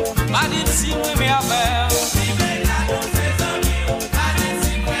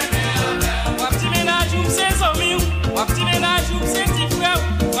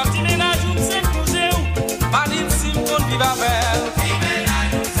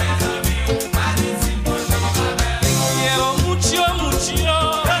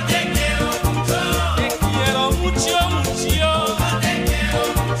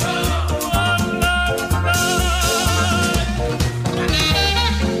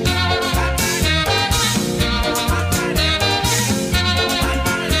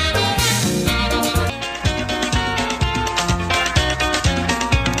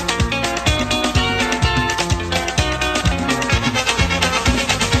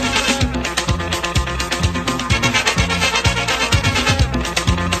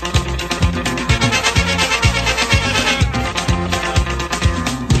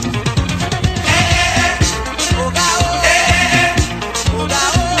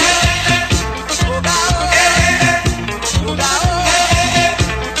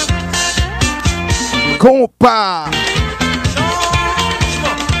 Compa.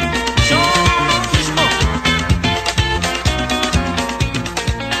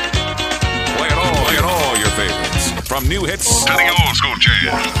 Play all your favorites. From new hits to the old school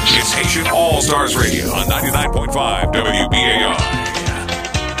jams. It's Haitian All Stars Radio on 99.5 WBAI.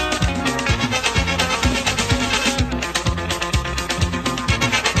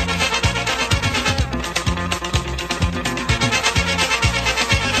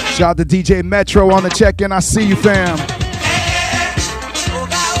 Shout out to DJ Metro on the check-in. I see you, fam.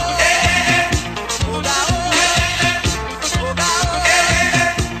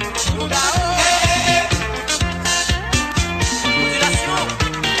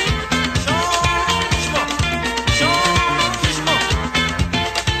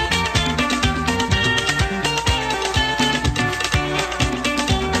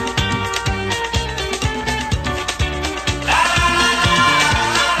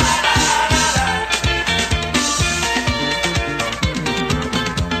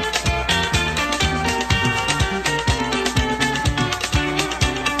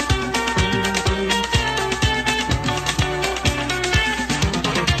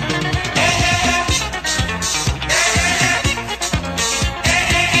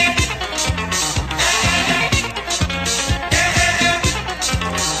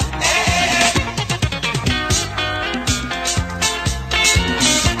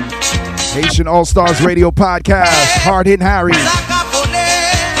 Haitian All Stars Radio Podcast. Hard Hitting Harry.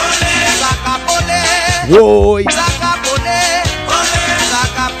 Whoa.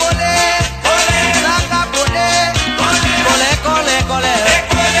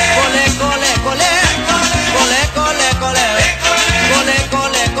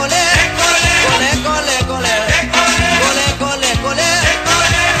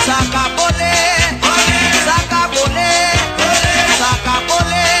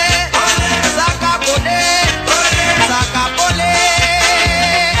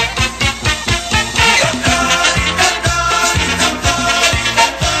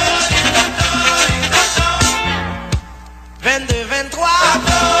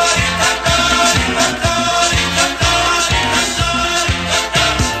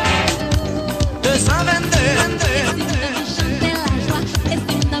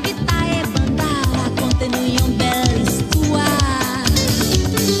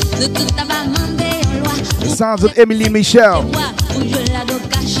 Sounds of Emily Michel.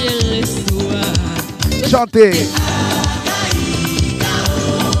 Chantez.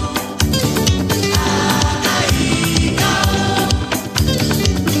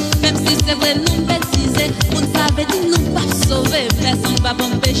 Même si c'est vrai nous bêtiser, on savait que nous pas sauver, personne va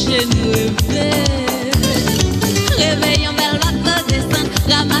empêcher nous rêver. Réveillons belle vague descendre,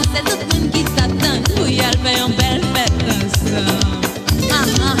 ramasser tout le monde qui t'attend, pour y aller en belle fête ensemble.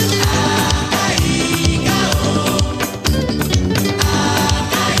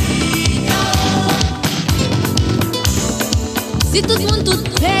 Si tout le monde, tout le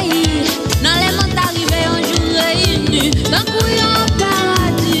pays, dans les mondes arrivés un jour réunis, d'un coup en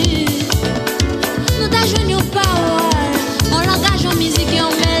paradis, nous t'ajoutons une parole, on l'engage en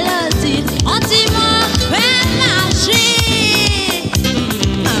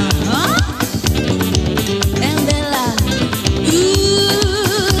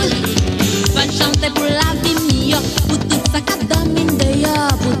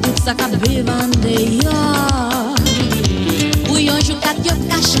ça qu'a vivre dehors. Pour yon jou kat yo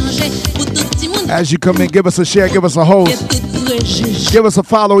ka changer. Pour tout ti moun. As you come in, give us a share, give us a host. Give us a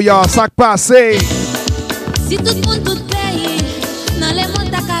follow, y'all. Sak passe. Si tout moun tout pays, nan le moun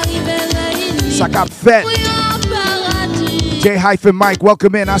tak arrive réuni. Sak ap fet. J-Mike,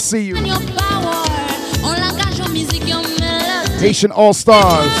 welcome in. I see you. Haitian All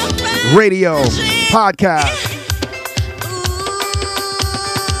Stars Radio Podcast.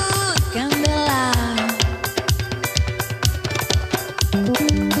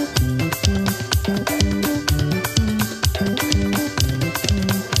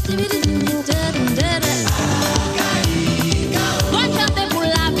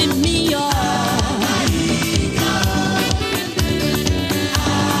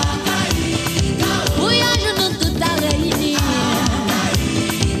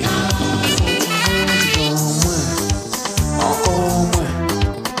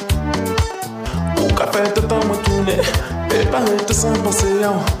 Sans penser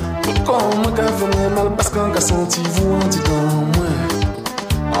à pourquoi moi qu'a fait mal parce qu'on a senti vous en disant moins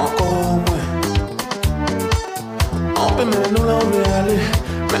encore moins on peut même nous l'enlever aller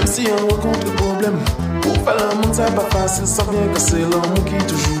même si on rencontre le problème pour faire le monde c'est pas facile ça vient que c'est l'homme qui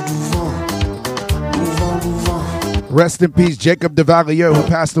toujours devant. Rest in peace Jacob DeValier who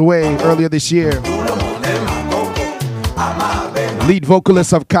passed away earlier this year. Lead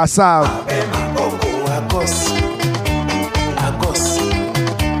vocalist of Kassav.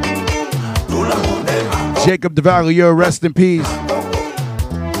 Jacob DeValier, rest in peace.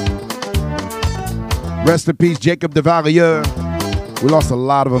 Rest in peace, Jacob DeValier. We lost a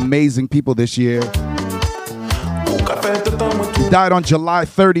lot of amazing people this year. He died on July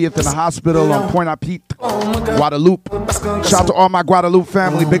 30th in the hospital on Pointe-à-Pitre, Guadeloupe. Shout out to all my Guadeloupe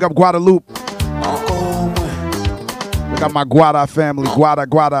family. Big up Guadeloupe. Big up my Guada family. Guada.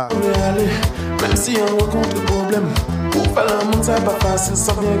 Même si on rencontre le problème, pour faire le monde c'est pas facile,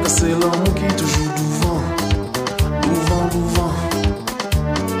 ça vient que c'est l'homme qui toujours devant.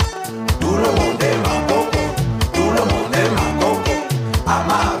 Tout le monde est ma coco, tout le monde est ma coco.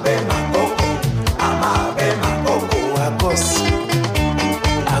 Amabe ma coco, amabe ma coco. Agos.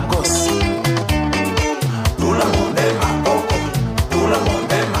 Tout le monde est ma coco, tout le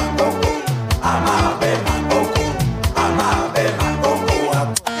monde est ma coco. Amabe ma coco, amabe ma coco.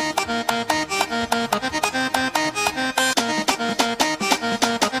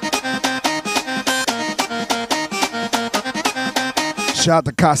 Shout out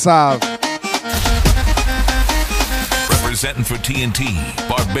to Kassav. Representing for TNT,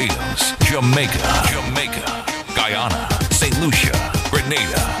 Barbados, Jamaica, Guyana, St. Lucia,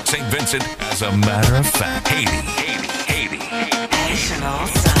 Grenada, St. Vincent, as a matter of fact, Haiti. Haitian All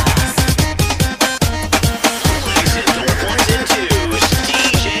Stars. Listen to the ones and twos.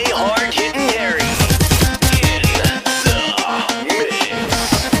 DJ Hard Hitting Harry in the mix.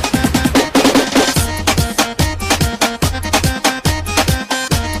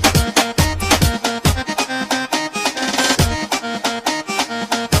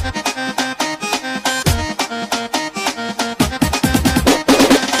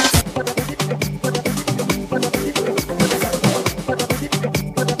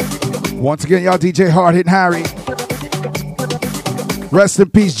 Once again, y'all, DJ Hard Hitting Harry. Rest in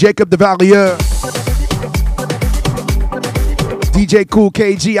peace, Jacob DeValier. DJ Cool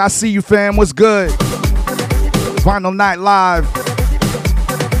KG, I see you, fam. What's good? Final Night Live.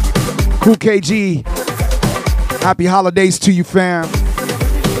 Cool KG. Happy holidays to you, fam.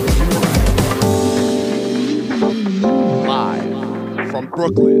 Live from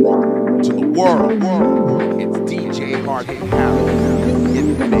Brooklyn to the world, it's DJ Hard Hitting Harry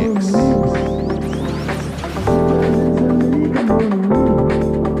in the mix.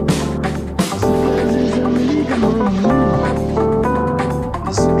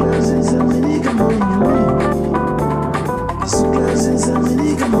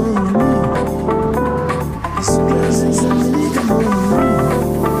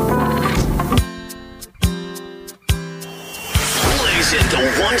 Listen to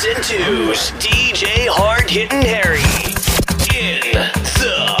ones and twos. DJ Hard Hitting Harry in the mix.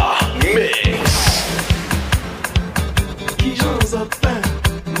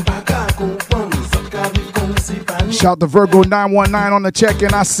 Shout to Virgo 919 on the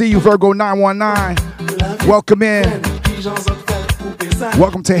check-in. I see you, Virgo 919. Welcome in.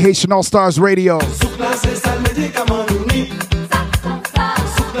 Welcome to Haitian All Stars Radio.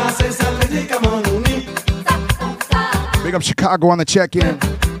 Big up Chicago on the check-in.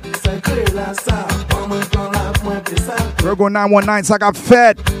 Virgo 919, ça got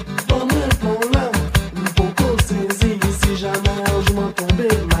fed.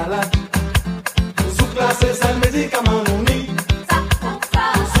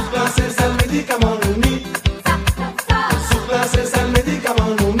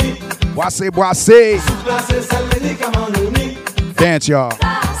 Boissé. Dance, y'all.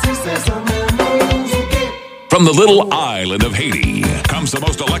 From the little island of Haiti comes the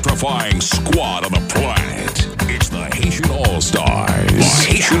most electrifying squad on the planet. It's the Haitian All-Stars. The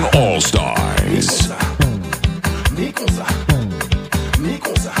Haitian All-Stars.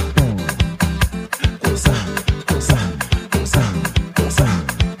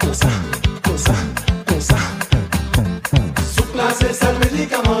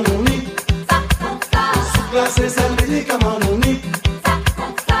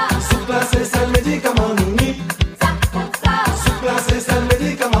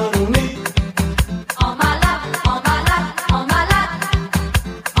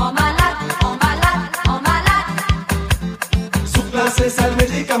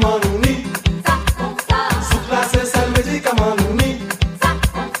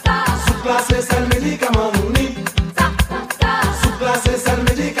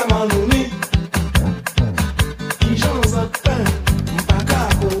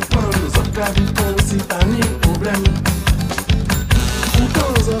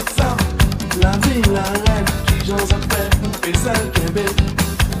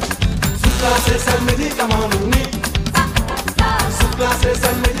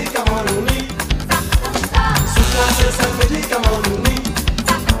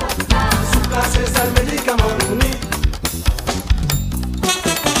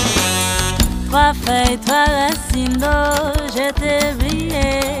 Toi feuille, toi racine d'eau, je t'ai brillé,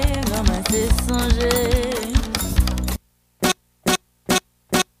 comment t'es songé.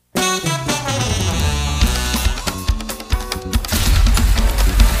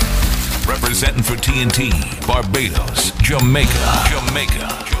 Representing for TNT, Barbados, Jamaica,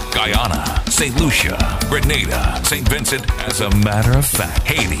 Guyana, St. Lucia, Grenada, St. Vincent, as a matter of fact,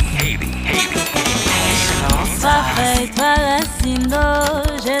 Haiti. Toi feuille, toi racine d'eau,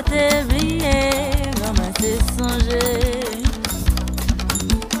 je t'ai brillé, comment t'es songé.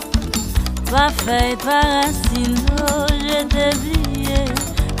 Toi feuille, toi racine d'eau, je t'ai brillé,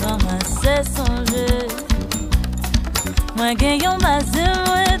 comment t'es songé. Moi gagnons ma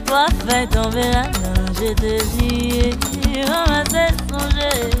moi, toi feuille tomber là-dedans, je t'ai brillé, comment t'es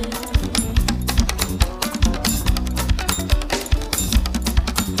songé.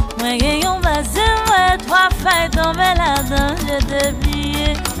 Moi gagnons ma moi, toi feuille tomber là-dedans, je t'ai brillé,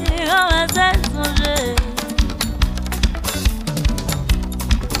 comment t'es songé.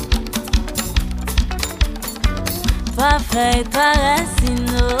 Toi feuille, toi racine,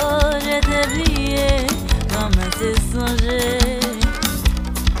 oh, je t'ai brillé, comment t'es songé.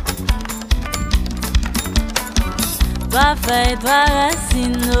 Toi feuille, toi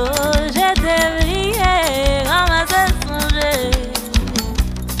racine, oh, je t'ai brillé, comment t'es songé.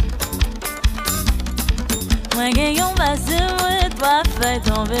 Moi gagnons pas sur moi, toi feuille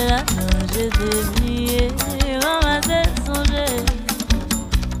tomber là-dedans, je t'ai brillé, comment t'es songé.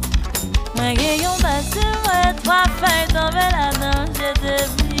 Moi gagnons pas sur moi, toi feuille tomber là-dedans, je t'ai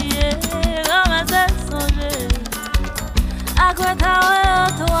brillé, comment t'es songé. À quoi t'as ouais,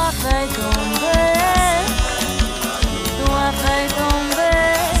 toi feuille tomber, toi feuille tomber,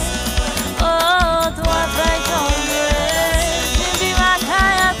 oh, toi feuille tomber, Bibi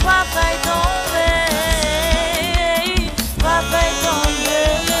Makaya, toi feuille tomber, toi feuille tomber,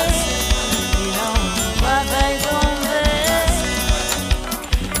 toi feuille tomber,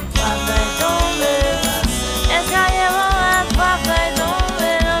 toi feuille tomber, est-ce qu'il y a un toi feuille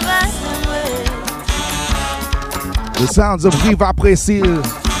tomber, non pas The sounds of Riva Presil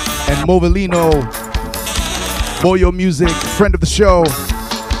and Movelino. Boyo Music, friend of the show.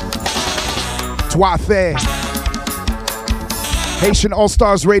 Toi fait. Haitian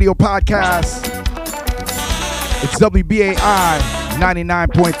All-Stars Radio Podcast. It's WBAI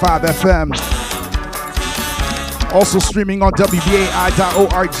 99.5 FM. Also streaming on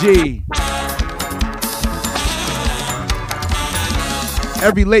WBAI.org.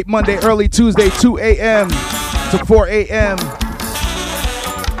 Every late Monday, early Tuesday, 2 a.m. to 4 a.m.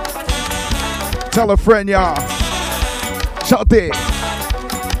 Tell a friend, y'all. Chante.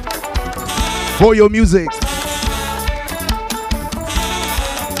 Boyo Music.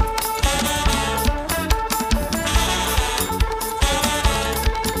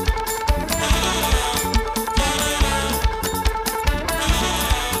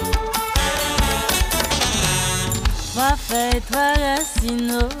 Toi feuille, toi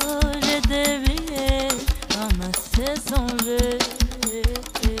racine, oh, je t'ai brillé, comment c'est songé.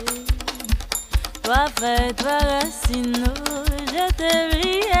 Toi feuille, toi racine, oh, je t'ai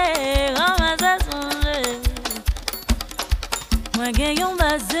brillé, comment c'est songé. Moi gagnons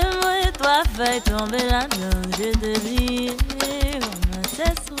basé, moi, toi feuille tomber là-dedans, je t'ai brillé, comment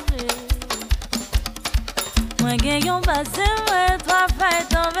c'est songé. Moi gagnons passé, moi toi fait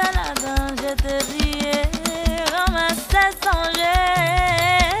tomber là-dedans, je te brillé, ramassé songer.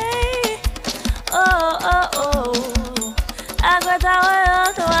 Oh oh oh, à quoi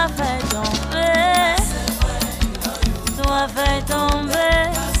t'as toi fait tomber, toi fait tomber,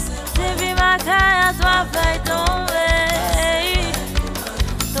 si vie ma caille, toi fait tomber,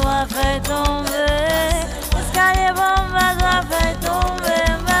 toi fait tomber, escalier bombe, toi fait tomber,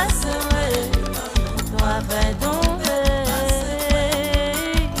 ma soeur. Toi fais tomber,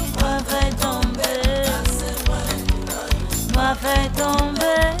 toi fais tomber, toi fais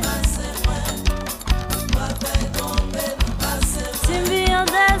tomber, Symbiont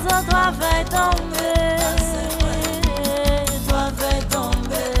des autres, toi fais tomber, toi fais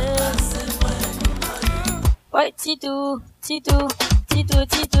tomber. Ouais, Titou, Titou, Titou,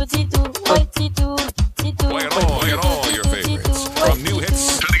 Titou, Titou, ouais, Titou, Titou. Play it all your favorites. From new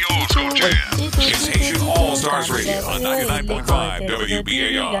hits to the old school jam. It's Haitian All Stars Radio on 99.5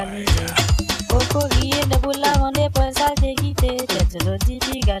 WBAI.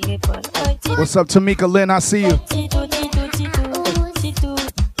 What's up, Tamika Lynn? I see you.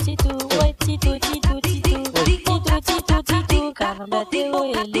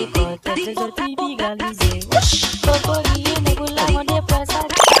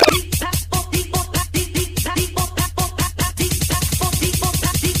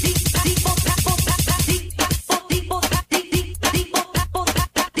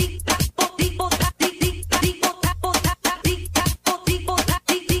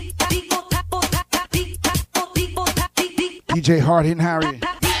 DJ Hard Hitting Harry.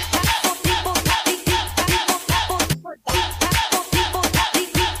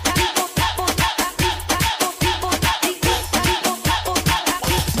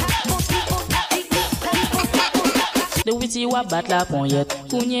 De witi wap bat la ponyet,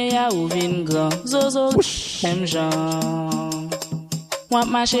 kounye ya ou vin gran, zozo même jan. Wap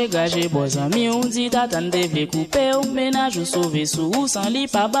mache gaje bozan mi ou di tatan devle koupe ou menaj ou sauve sou ou san li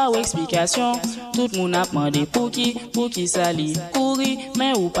pa ba ou eksplikasyon. Tout moun ap mande pou ki sali kouri,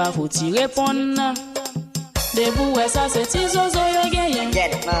 men ou pa foti repon. Debou wè sa se ti zozo yo genyen,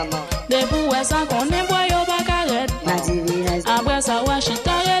 debou wè sa konen boy yo pa karet, apre sa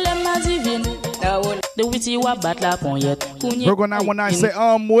wachita relem ma divine. De witi wap bat la ponyet, kounye Virgo 919 say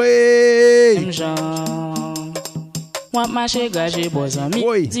way. Wap mache gaje bozan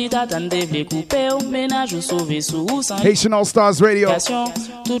mi, di tatan devle koupe ou menaj ou sauve sou ou san Haitian All Stars Radio.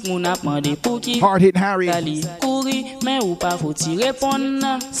 Tout moun ap mande pou ki Hard Hitting Harry. sali kouri, men ou pa foti repon.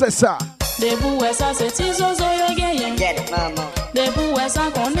 C'est ça. Debou wè sa se ti zozo yo genyen, debou wè sa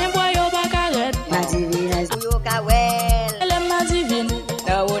konen boy yo pa karet, elem ma divine.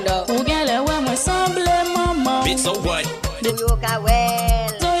 Ou gen le wè mwen semble maman.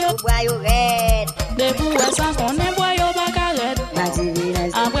 Debou wè sa konen boy yo pa karet,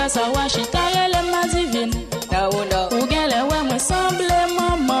 apre sa wachita elem ma divine. Ou gen le wè mwen semble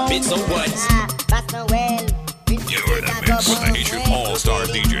maman. You're in the mix with the Haitian All Star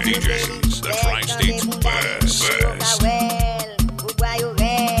DJs, the Tri-State's best.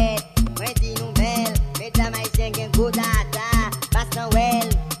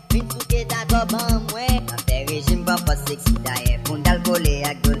 Sexy d'ailleurs, fondal volé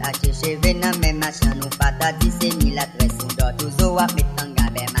à gueule à chercher venin, même machin, nous pas ta disséminer la tresse, ou d'or, toujours à mettre en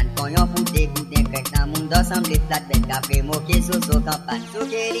gabe, man, quand y'en fout des coups d'un grec, dans mon dos, semble flat, bête, café, moqué, soso, campagne,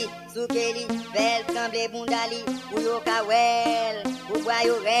 soukeli, belle, semble bundali, ou yo kawel, ou boy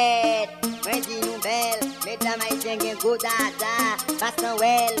yo red, moi dis nous belle, mais ta maïsien, gen go dada, passe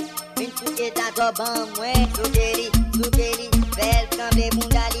well, une souke ta doban, moi, soukeli, belle, semble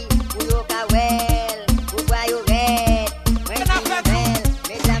bundali, ou yo kawel, ou boy yo red.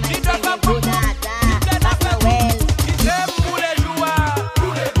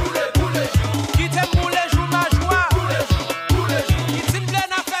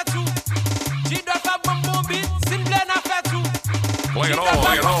 Play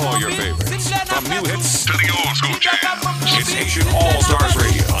it all your favorites. From new hits to the old school jam. It's Haitian All Stars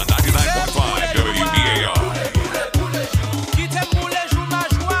Radio on 99.5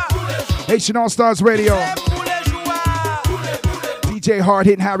 WBAI. Haitian All Stars Radio. DJ Hard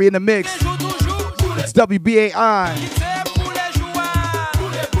Hitting Harry in the mix. It's WBAI.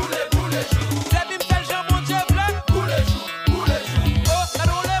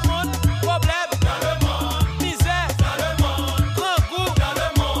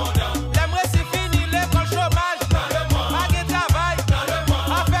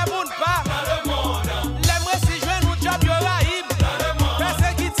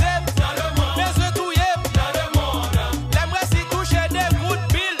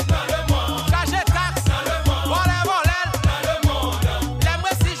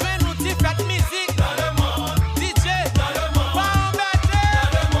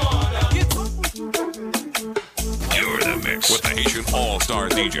 All-Star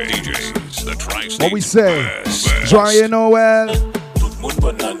DJs, the Tri-State What we say? best. Joyeux Noël.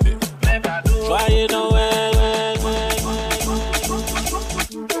 Joyeux Noël.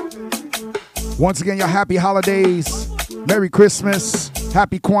 Once again, your happy holidays. Merry Christmas.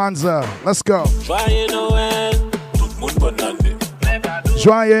 Happy Kwanzaa. Let's go. Joyeux Noël.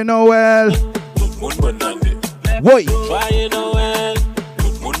 Joyeux Noël. Woi. Joyeux Noël.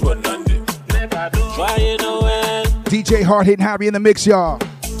 Joyeux Noël. DJ Hard Hitting Harry in the mix, y'all.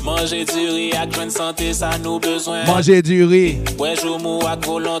 Manger du riz ak joint santé, ça nous besoin. Manger du riz. Ouais, joumou ak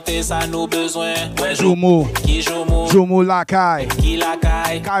volonté, ça nous besoin. Ouais, Joumou. Qui joumou. Joumou la caille. Qui la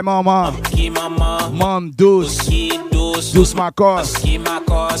caille. Caille maman. Qui maman. Mam douce. Qui douce. Douce ma cosse. Qui ma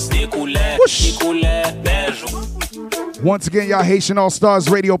cosse. Des couleurs. Qui couleurs. Belle Once again, y'all Haitian All-Stars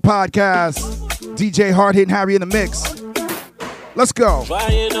Radio Podcast. DJ Hard Hitting Harry in the mix. Let's go.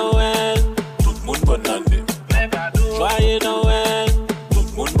 Joyeux Noël. Joyeux Noël.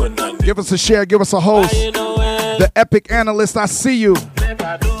 Give us a share, give us a host. The epic analyst, I see you.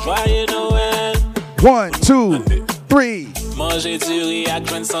 Joyeux Noël. 1, 2, 3. Manger du riz ak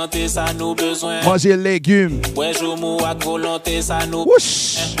joint santé, ça nous besoin. Manger légumes. Ouais, joumou ak volonté, ça nous.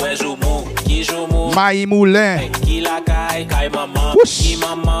 Whoosh. Ouais, joumou. Qui joumou. Maï moulin. Qui la caille. Caille maman. Whoosh. Qui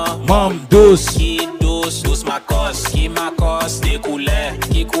maman. Mam douce. Qui douce. Douce ma cosse. Qui ma cosse. Des couleurs.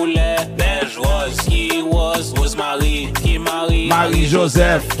 Qui couleurs. Beige rose. Qui rose. Rosemary. Qui Marie.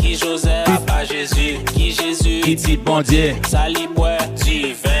 Marie-Joseph. Qui Joseph. Papa Jésus. Qui Jésus. Qui dit bon Dieu. Sali bois.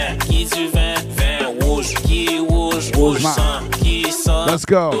 Du vin. Qui du vin. Vin rouge. Qui rouge. Rouge sang. Qui sang. Let's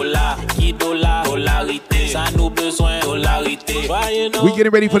go. Dollar. Qui dollar. Dollarité. Ça nous besoin. Dollarité. We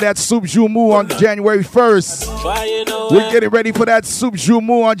getting ready for that Soup Joumou on January 1st. We're getting ready for that Soup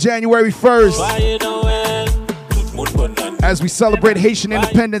Joumou on January 1st. As we celebrate Haitian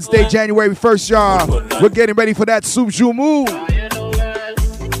Independence Day, January 1st, y'all. We're getting ready for that Soup Joumou.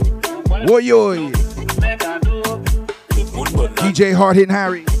 Woy, woy. DJ Hard Hitting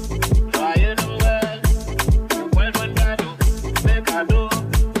Harry.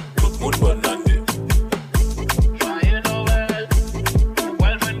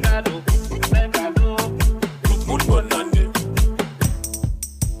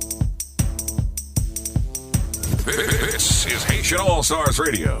 This is Haitian All-Stars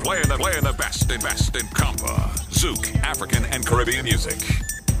Radio, playing the best in compa, zouk, African, and Caribbean music.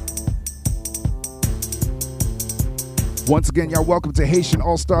 Once again, y'all, welcome to Haitian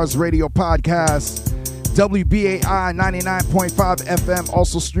All-Stars Radio Podcast. WBAI 99.5 FM,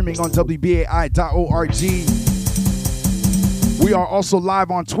 also streaming on WBAI.org. We are also live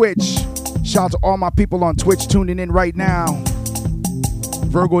on Twitch. Shout out to all my people on Twitch tuning in right now.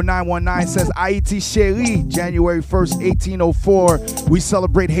 Virgo 919 says, Haiti Chérie, January 1st, 1804. We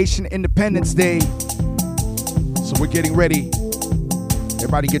celebrate Haitian Independence Day. So we're getting ready.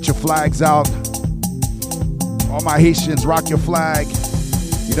 Everybody get your flags out. All my Haitians, rock your flag.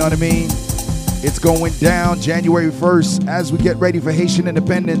 You know what I mean? It's going down January 1st as we get ready for Haitian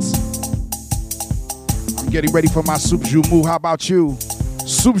Independence. I'm getting ready for my Soup Joumou. How about you?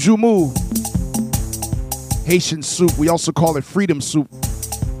 Soup Joumou. Haitian soup. We also call it freedom soup.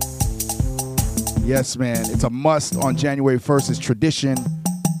 Yes, man. It's a must on January 1st. It's tradition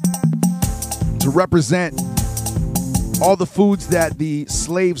to represent all the foods that the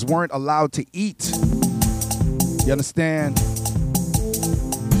slaves weren't allowed to eat. You understand?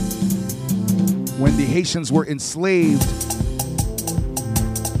 When the Haitians were enslaved,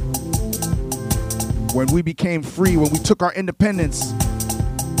 when we became free, when we took our independence,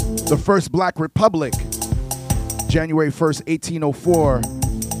 the first Black Republic, January 1st, 1804,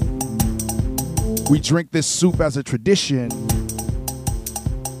 we drink this soup as a tradition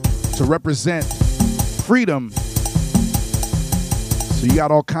to represent freedom. So you got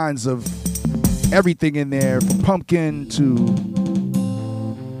all kinds of everything in there, from pumpkin to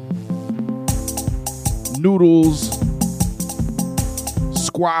noodles,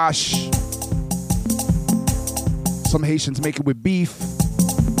 squash. Some Haitians make it with beef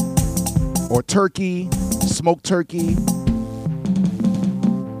or turkey, smoked turkey,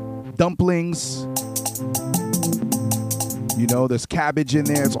 dumplings. You know, there's cabbage in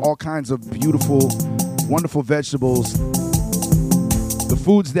there. It's all kinds of beautiful, wonderful vegetables. The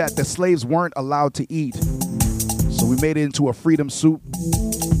foods that the slaves weren't allowed to eat. So we made it into a freedom soup.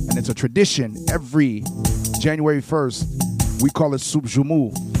 And it's a tradition. Every January 1st, we call it Soup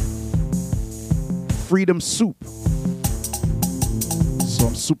Joumou. Freedom soup. So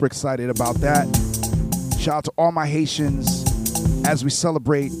I'm super excited about that. Shout out to all my Haitians as we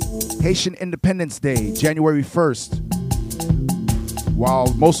celebrate Haitian Independence Day, January 1st.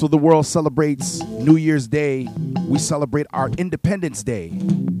 While most of the world celebrates New Year's Day, we celebrate our Independence Day.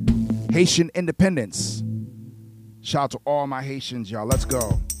 Haitian independence. Shout out to all my Haitians, y'all. Let's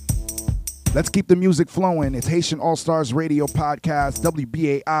go. Let's keep the music flowing. It's Haitian All-Stars Radio Podcast,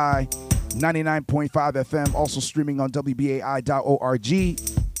 WBAI 99.5 FM, also streaming on WBAI.org,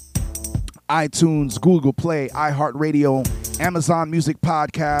 iTunes, Google Play, iHeartRadio, Amazon Music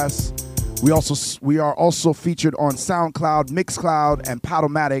Podcasts. We are also featured on SoundCloud, Mixcloud, and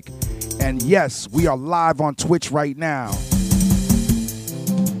Podomatic. And yes, we are live on Twitch right now.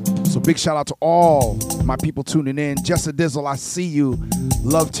 So big shout out to all my people tuning in. Jessa Dizzle, I see you.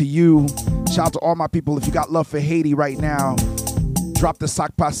 Love to you. Shout out to all my people. If you got love for Haiti right now, drop the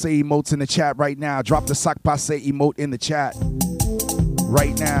Sac Passe emotes in the chat right now. Drop the Sac Passe emote in the chat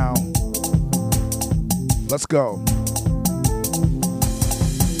right now. Let's go.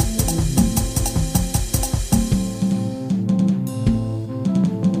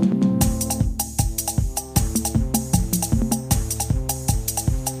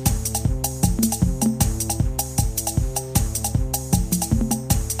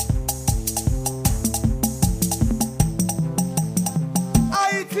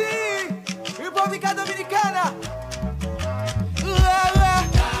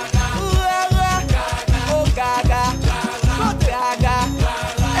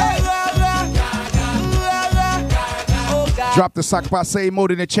 Drop the Sac Passe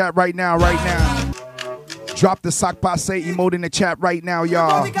emote in the chat right now, Drop the Sac Passe emote in the chat right now,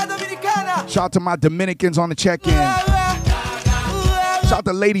 y'all. Shout out to my Dominicans on the check-in. Shout out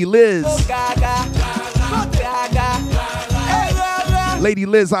to Lady Liz. Lady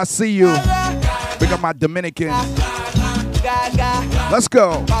Liz, I see you. Big up my Dominicans. Let's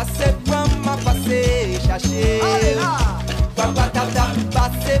go.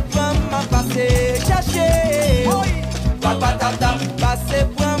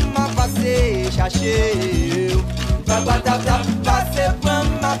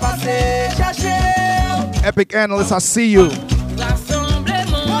 Epic Analyst, I see you.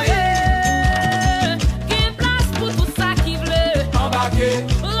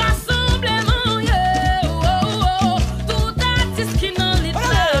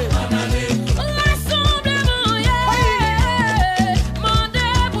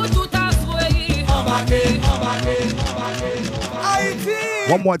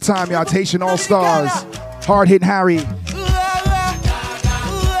 One more time, y'all. Haitian All-Stars. Hard Hitting Harry.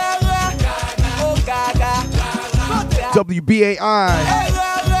 WBAI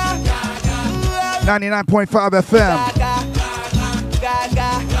 99.5 FM.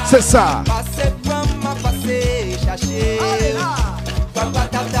 C'est ça.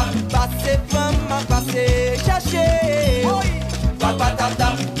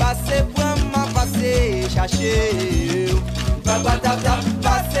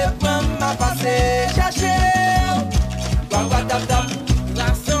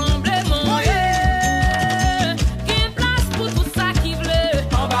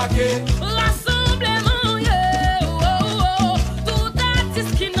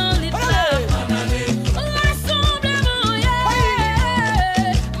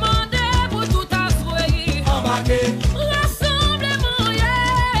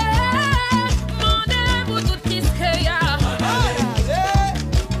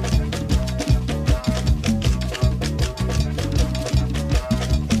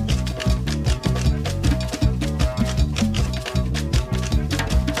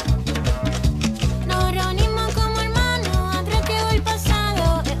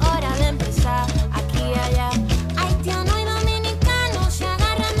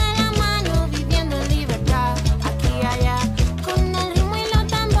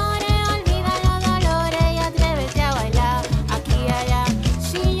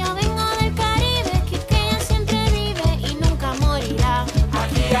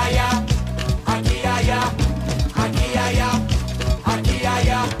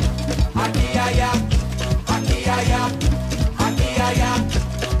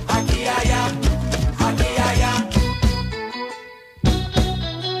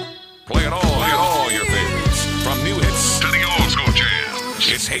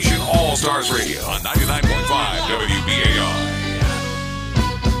 All-Stars Radio on 99.5 WBAI.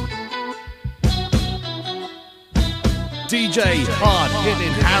 DJ Hard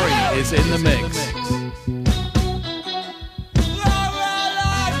Hitting Harry is in the mix.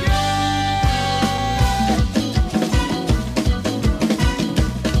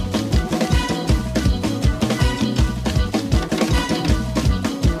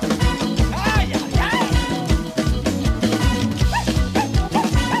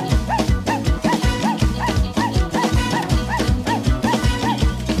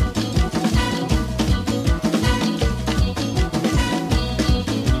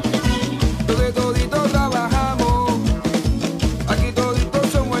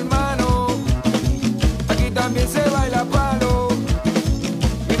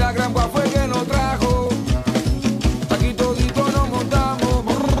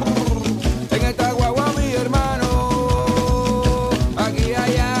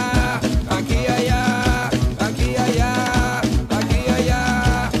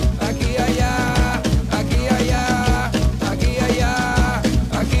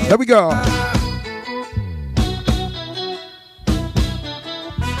 There we go.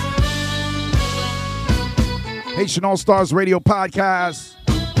 Haitian All Stars Radio Podcast.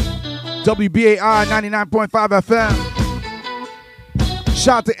 WBAI 99.5 FM.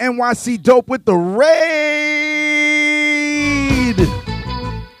 Shout out to NYC Dope with the raid.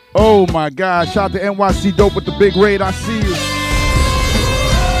 Oh my God. Shout out to NYC Dope with the big raid. I see you.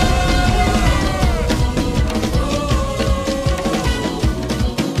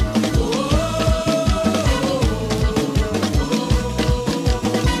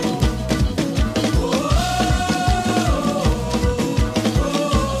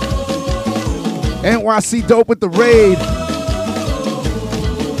 NYC Dope with the raid.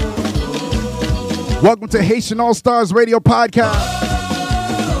 Welcome to Haitian All Stars Radio Podcast.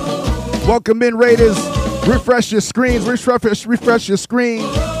 Welcome in, Raiders. Refresh your screens. Refresh your screen.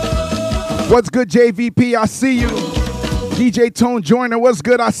 What's good, JVP? I see you. DJ Tone Joyner. What's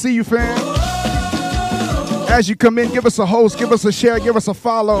good? I see you, fam. As you come in, give us a host, give us a share, give us a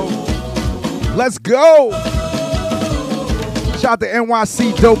follow. Let's go. Shout out to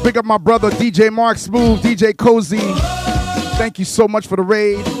NYC Dope. Big up my brother, DJ Mark Smooth, DJ Cozy. Thank you so much for the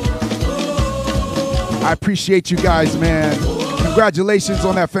raid. I appreciate you guys, man. Congratulations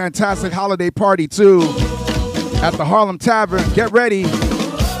on that fantastic holiday party, too, at the Harlem Tavern. Get ready.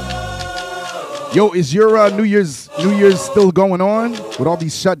 Yo, is your New Year's still going on with all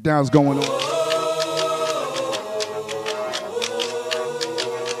these shutdowns going on?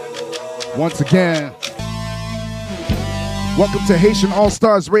 Once again, welcome to Haitian All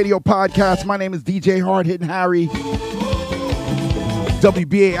Stars Radio Podcast. My name is DJ Hard Hitting Harry.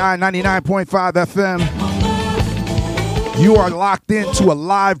 WBAI 99.5 FM. You are locked into a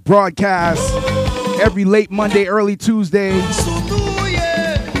live broadcast every late Monday, early Tuesday,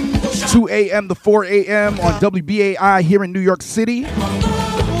 2 a.m. to 4 a.m. on WBAI here in New York City. So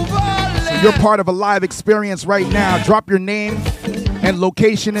you're part of a live experience right now. Drop your name and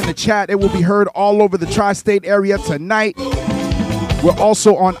location in the chat. It will be heard all over the tri-state area tonight. We're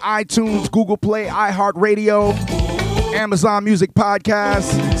also on iTunes, Google Play, iHeartRadio, Amazon Music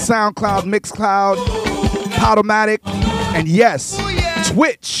Podcast, SoundCloud, Mixcloud, Podomatic, and yes,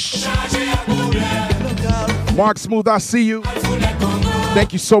 Twitch. Mark Smooth, I see you.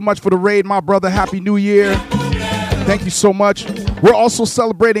 Thank you so much for the raid, my brother. Happy New Year. Thank you so much. We're also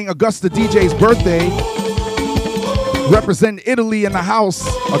celebrating Augusta DJ's birthday. Representing Italy in the house,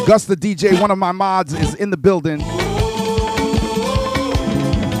 Augusta DJ, one of my mods, is in the building.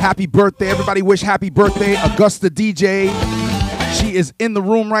 Happy birthday. Everybody wish happy birthday, Augusta DJ. She is in the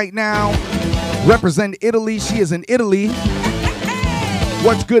room right now. Represent Italy. She is in Italy.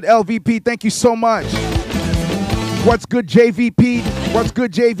 What's good, LVP? Thank you so much. What's good, JVP? What's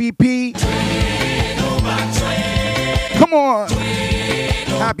good, JVP? Come on.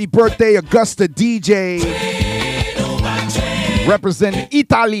 Happy birthday, Augusta DJ. Represent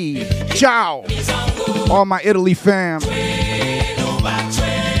Italy. Ciao. All my Italy fam.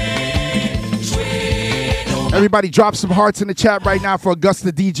 Everybody drop some hearts in the chat right now for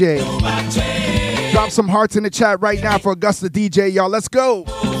Augusta DJ. Drop some hearts in the chat right now for Augusta DJ, y'all. Let's go.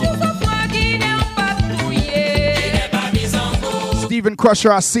 Steven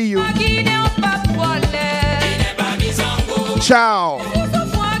Crusher, I see you. Ciao.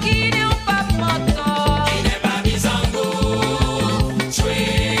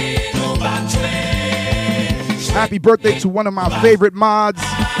 Happy birthday to one of my favorite mods,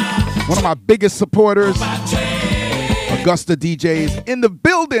 one of my biggest supporters, Augusta DJs in the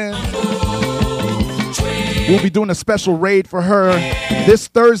building. We'll be doing a special raid for her this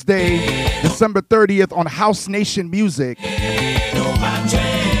Thursday, December 30th on House Nation Music.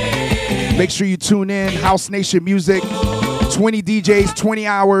 Make sure you tune in, House Nation Music, 20 DJs, 20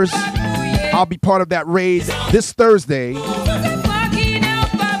 hours. I'll be part of that raid this Thursday.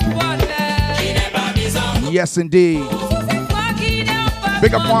 Yes, indeed.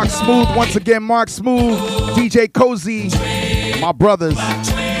 Big up Mark Smooth once again. Mark Smooth, DJ Cozy, my brothers.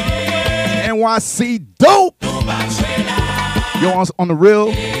 NYC Dope. Yo, on the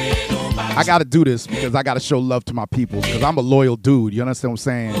real, I got to do this because I got to show love to my people because I'm a loyal dude. You understand what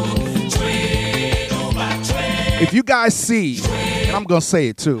I'm saying? If you guys see, and I'm going to say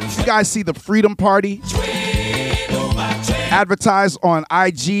it too, if you guys see the Freedom Party advertised on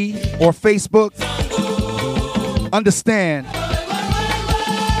IG or Facebook, understand,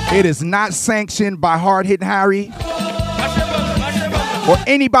 it is not sanctioned by Hard Hitting Harry or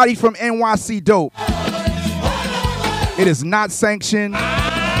anybody from NYC Dope. It is not sanctioned.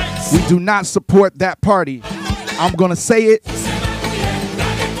 We do not support that party. I'm going to say it.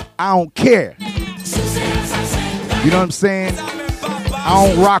 I don't care. You know what I'm saying? I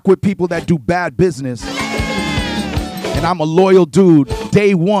don't rock with people that do bad business. And I'm a loyal dude,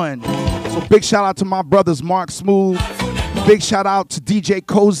 day one. So big shout out to my brothers Mark Smooth. Big shout out to DJ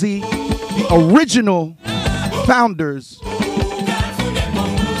Cozy, the original founders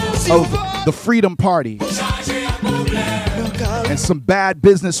of the Freedom Party. And some bad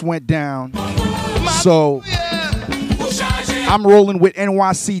business went down. So I'm rolling with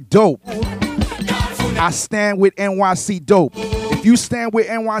NYC Dope. I stand with NYC Dope. If you stand with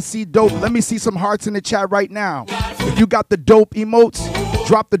NYC Dope, let me see some hearts in the chat right now. If you got the dope emotes,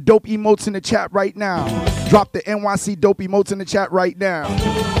 drop the dope emotes in the chat right now. Drop the NYC Dope emotes in the chat right now.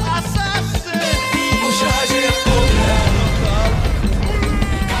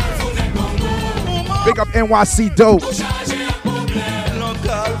 Big up NYC Dope.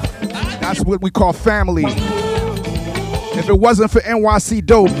 That's what we call family. If it wasn't for NYC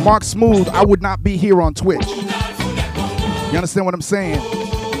Dope, Mark Smooth, I would not be here on Twitch. You understand what I'm saying?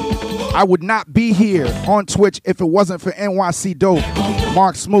 I would not be here on Twitch if it wasn't for NYC Dope,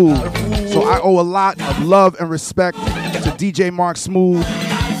 Mark Smooth. So I owe a lot of love and respect to DJ Mark Smooth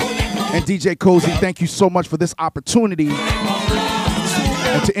and DJ Cozy. Thank you so much for this opportunity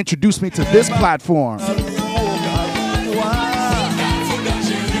and to introduce me to this platform.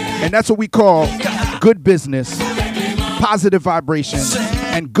 And that's what we call good business, positive vibration,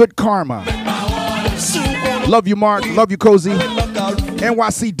 and good karma. Love you, Mark. Love you, Cozy.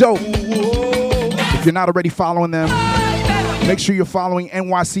 NYC Dope. If you're not already following them, make sure you're following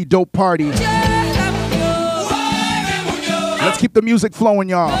NYC Dope Party. Let's keep the music flowing,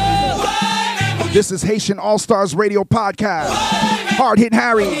 y'all. This is Haitian All Stars Radio Podcast. Hard Hitting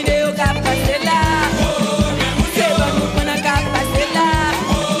Harry.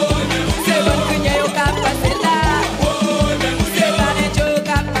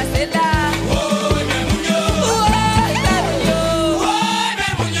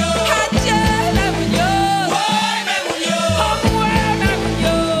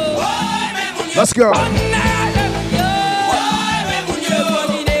 Let's go.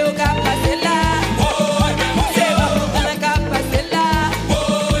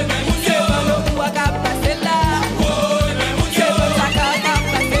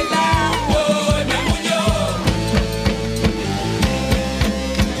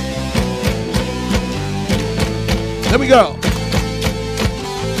 There we go.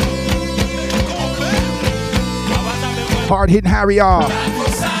 Hard Hitting Harry off.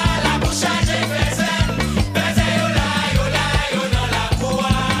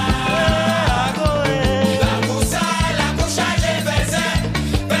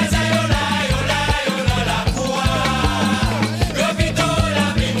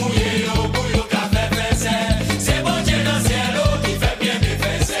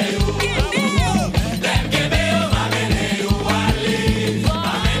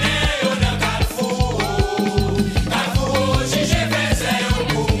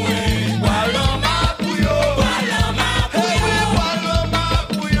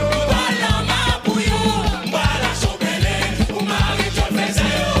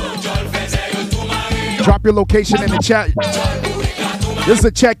 Drop your location in the chat. This is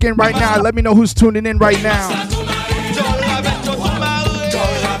a check-in right now. Let me know who's tuning in right now.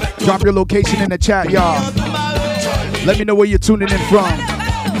 Drop your location in the chat, y'all. Let me know where you're tuning in from.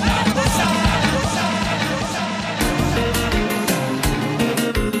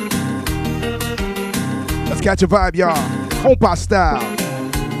 Let's catch a vibe, y'all. Compa style.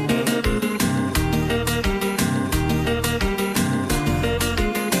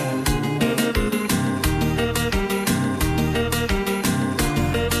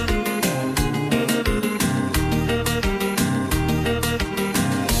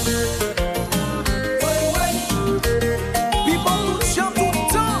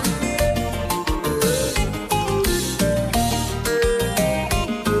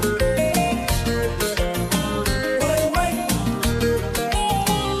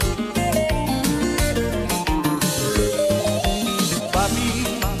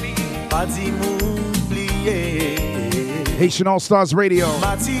 Haitian All Stars Radio.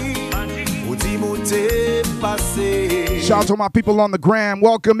 Shout out to my people on the gram.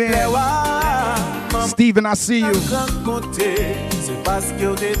 Welcome in. Steven, I see you.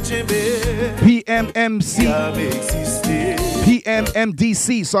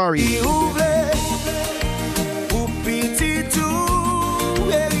 PMMDC, sorry.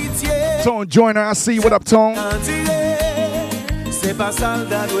 Tone Joyner, I see you. What up, Tone?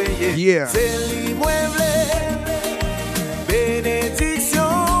 Yeah.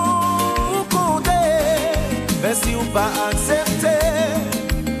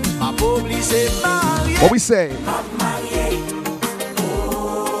 What we say?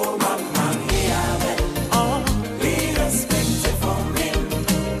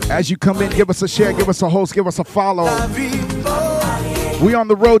 As you come in, give us a share, give us a host, give us a follow. We on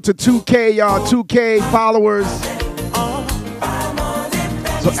the road to 2K, y'all. 2K followers.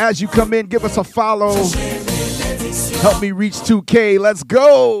 So as you come in, give us a follow. Help me reach 2K. Let's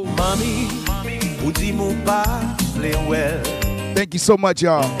go. Thank you so much,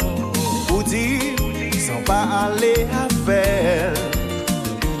 y'all.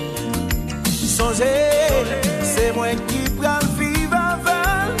 C'est moi qui prends le vivre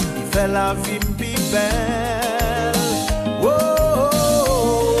avec, qui fait la vie plus belle. Oh, oh,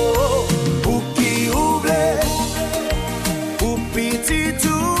 oh, pour qui ouvre, pour petit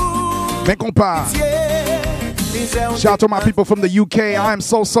tout. Mais compa. Shout out to my people from the UK. I am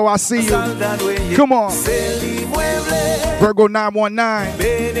so, I see you. Come on. Virgo 919.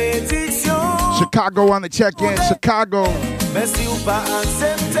 Chicago on the check-in. Chicago.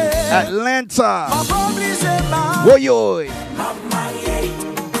 Atlanta. Woyoy.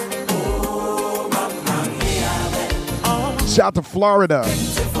 Shout out to Florida.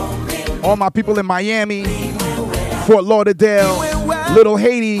 All my people in Miami, Fort Lauderdale, Little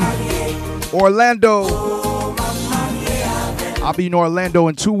Haiti, Orlando. I'll be in Orlando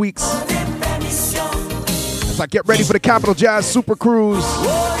in 2 weeks as I get ready for the Capital Jazz Super Cruise.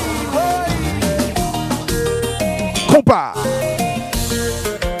 Compa.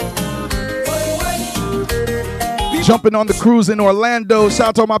 Jumping on the cruise in Orlando. Shout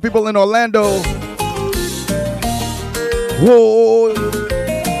out to all my people in Orlando. Whoa.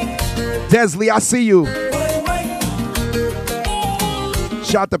 Desley, I see you.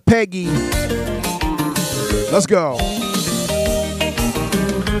 Shout out to Peggy. Let's go.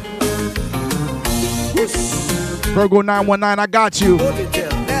 Virgo 919, I got you.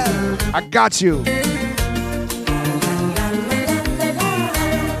 I got you.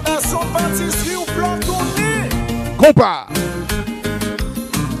 Compa.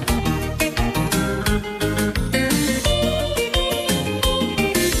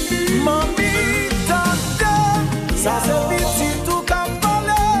 Ça c'est petit tout comme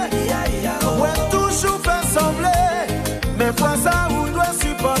parler. Ouais, toujours fait sembler. Mais fois ça, vous doit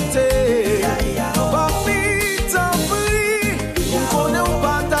supporter. Papi, t'en prie. On est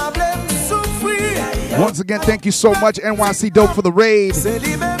pas table souffrir. Once again, thank you so much, NYC Dope, for the raid. C'est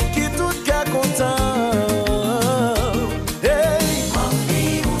lui-même qui tout cas content.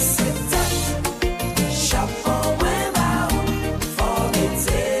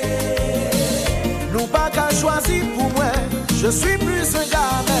 Choisi pour moi, je suis plus un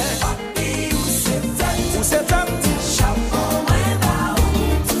gamin. Papi, où c'est un petit chapeau,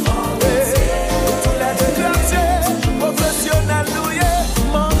 tous les deux quartiers, professionnels douillés,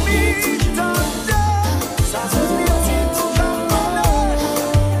 mamie, tante, ça se dit tout comme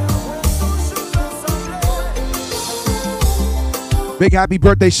Big happy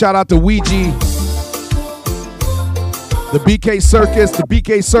birthday shout out to Ouija. The BK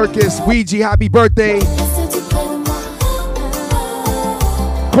Circus, Ouija, happy birthday.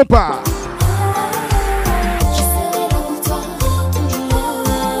 Compa.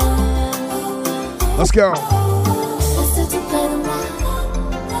 Let's go.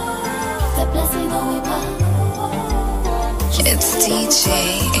 It's DJ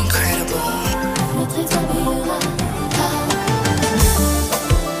Incredible.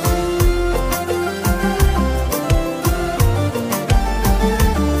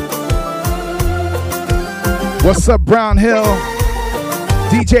 What's up, Brown Hill?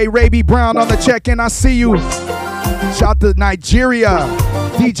 DJ Ray B. Brown on the check-in. I see you. Shout to Nigeria.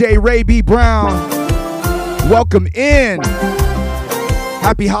 DJ Ray B. Brown. Welcome in.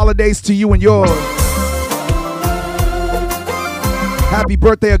 Happy holidays to you and yours. Happy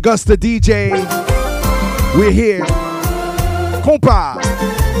birthday, Augusta DJ. We're here. Compa.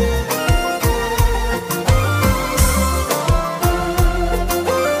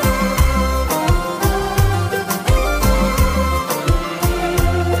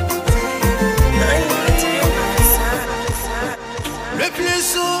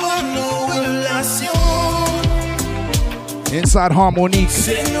 Inside Harmonique.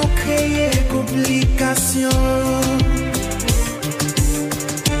 C'est nous créer complications.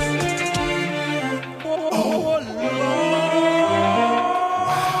 Oh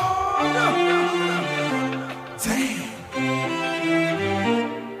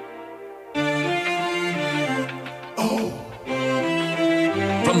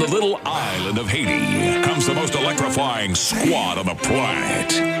From the little island of Haiti comes the most electrifying squad on the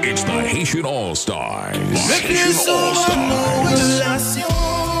planet. It's the Haitian All-Stars. Haitian All-Stars.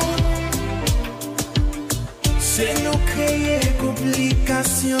 C'est nous créer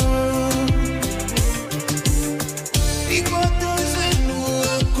complications. Et quand nous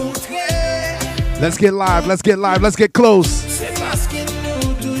Let's get live, let's get live, let's get close. C'est parce que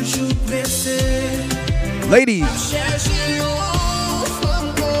nous toujours pressés. Ladies.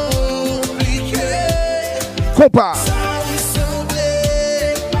 Compa.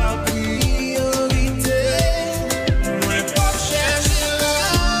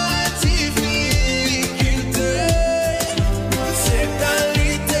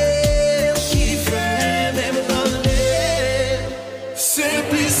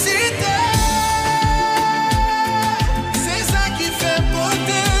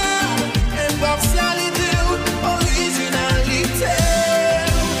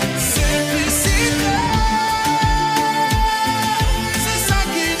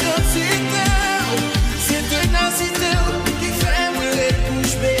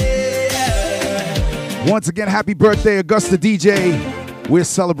 Once again, happy birthday, Augusta DJ. We're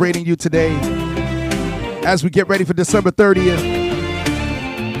celebrating you today as we get ready for December 30th.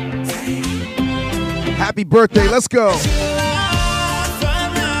 Happy birthday, let's go.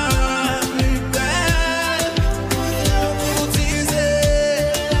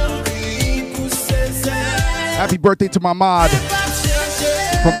 Happy birthday to my mod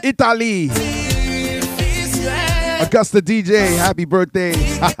from Italy, Augusta DJ. Happy birthday.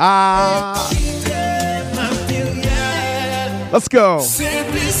 Let's go.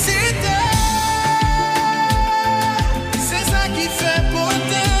 Simplicité, c'est ça qui fait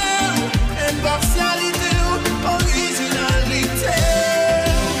beauté, impartialité ou originalité.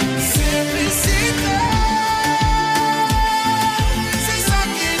 Simplicité, c'est ça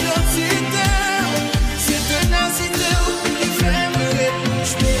qui est identité, c'est ténacité qui fait me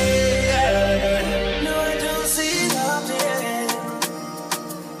reboucher. No, I don't see nothing,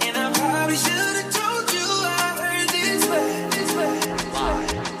 and I probably should have told you I heard this way.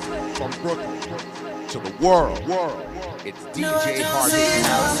 From Brooklyn to the world, it's DJ Hard Hitting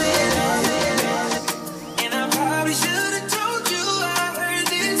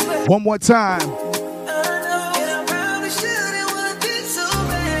Harry. One more time.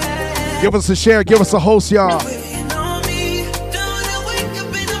 Give us a share, give us a host, y'all.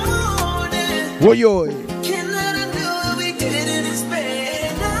 What yo?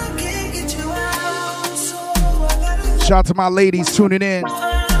 Shout out to my ladies tuning in.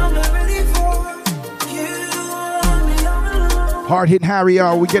 Hard Hitting Harry,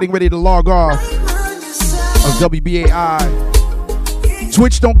 y'all. We're getting ready to log off of WBAI.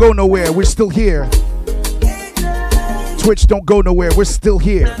 Twitch don't go nowhere. We're still here. Twitch don't go nowhere. We're still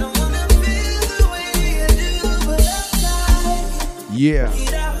here. Yeah.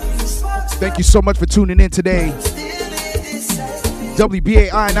 Thank you so much for tuning in today.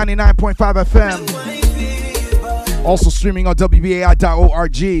 WBAI 99.5 FM. Also streaming on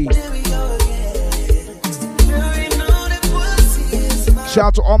WBAI.org. Shout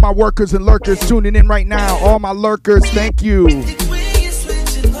out to all my workers and lurkers tuning in right now. All my lurkers, thank you.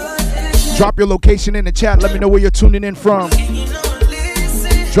 Drop your location in the chat. Let me know where you're tuning in from.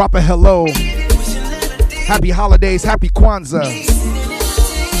 Drop a hello. Happy holidays. Happy Kwanzaa.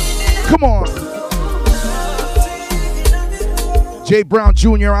 Come on. Jay Brown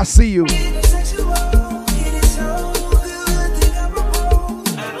Jr., I see you.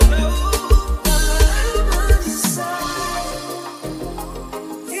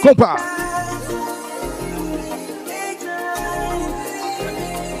 Compa.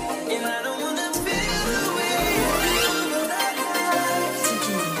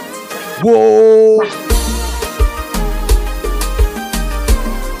 Whoa.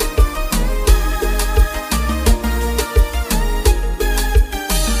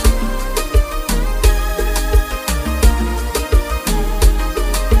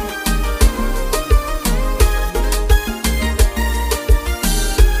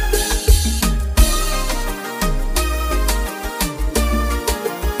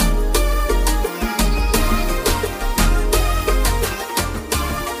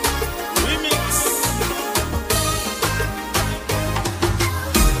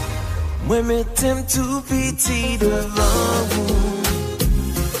 Moi m'aime tout petit devant vous.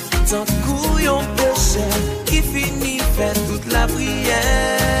 Tant couillon péché qui finit fait toute la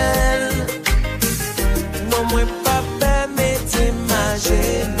prière. Moi pas permettez ma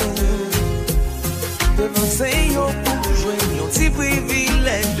genou. Devant Seigneur pour jouer un petit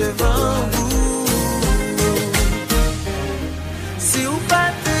privilège devant vous. Si vous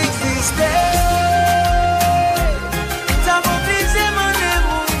pas exister.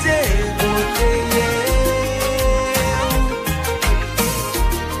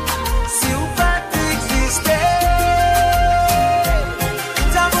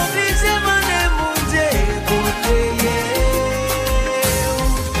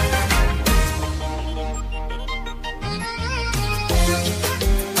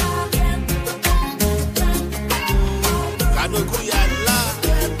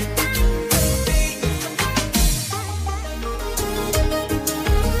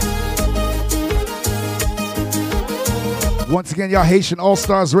 Once again, y'all, Haitian All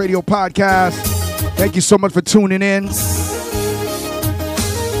Stars Radio Podcast. Thank you so much for tuning in.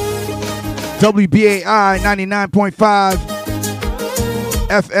 WBAI 99.5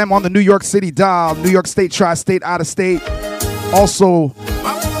 FM on the New York City dial, New York State, Tri-State, out of state. Also,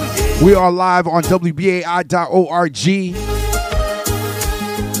 we are live on WBAI.org.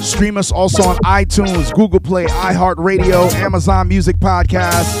 Stream us also on iTunes, Google Play, iHeartRadio, Amazon Music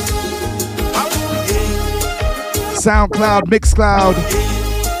Podcast, SoundCloud, Mixcloud,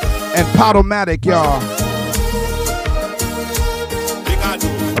 and Podomatic, y'all.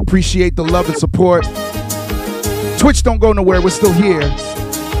 Appreciate the love and support. Twitch don't go nowhere. We're still here.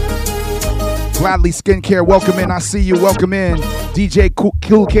 Gladly Skincare, welcome in. I see you. Welcome in. DJ Cool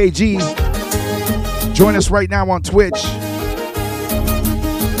KG. Join us right now on Twitch.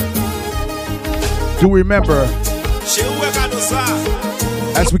 Do remember,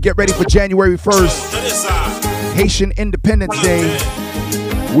 as we get ready for January 1st, Haitian Independence Day,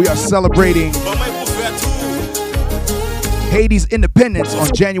 we are celebrating Haiti's independence on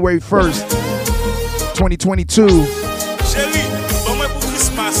January 1st, 2022.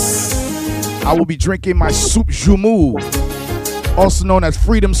 I will be drinking my soup Jumu, also known as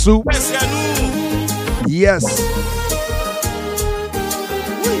Freedom Soup. Yes.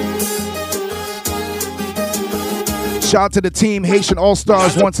 Shout out to the team, Haitian All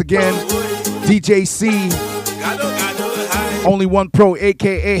Stars once again. DJ C, Only One Pro,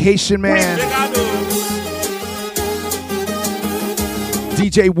 aka Haitian Man.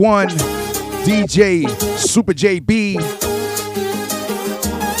 DJ One, DJ Super JB.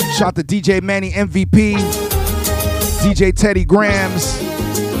 Shout out to DJ Manny MVP, DJ Teddy Grams,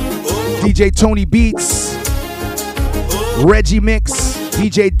 DJ Tony Beats, Reggie Mix,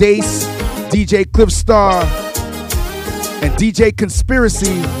 DJ Dace, DJ Cliff Star, and DJ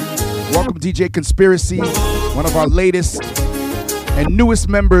Conspiracy. Welcome, DJ Conspiracy, one of our latest and newest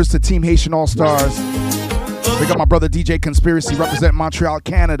members to Team Haitian All Stars. We got my brother DJ Conspiracy representing Montreal,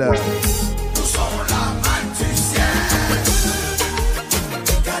 Canada.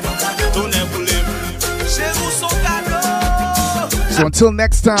 So until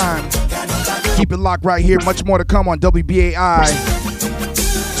next time, keep it locked right here. Much more to come on WBAI.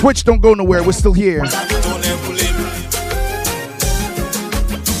 Twitch don't go nowhere. We're still here.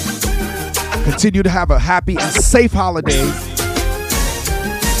 Continue to have a happy and safe holiday.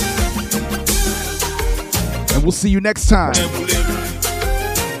 And we'll see you next time.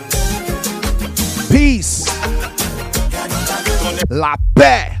 Peace. La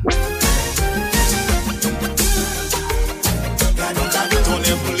paix.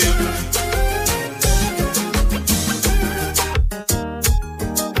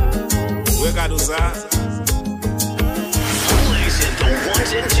 Listen to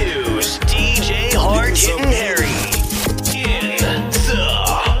ones and twos. DJ Hard Hitting Harry in the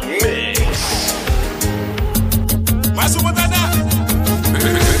mix.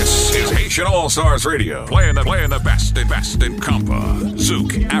 This is Haitian All Stars Radio, playing the best in compa,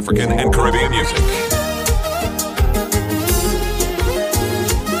 zouk, African, and Caribbean music.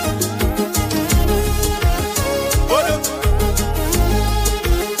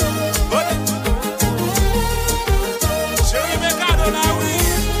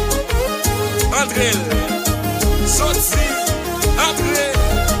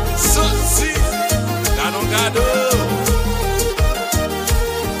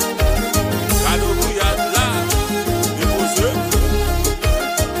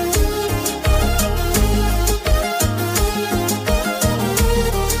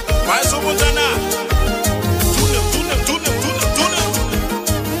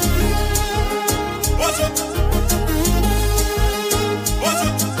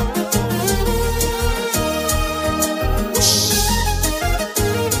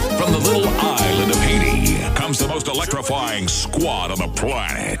 Electrifying squad on the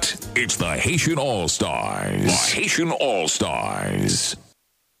planet. It's the Haitian All Stars. The Haitian All Stars.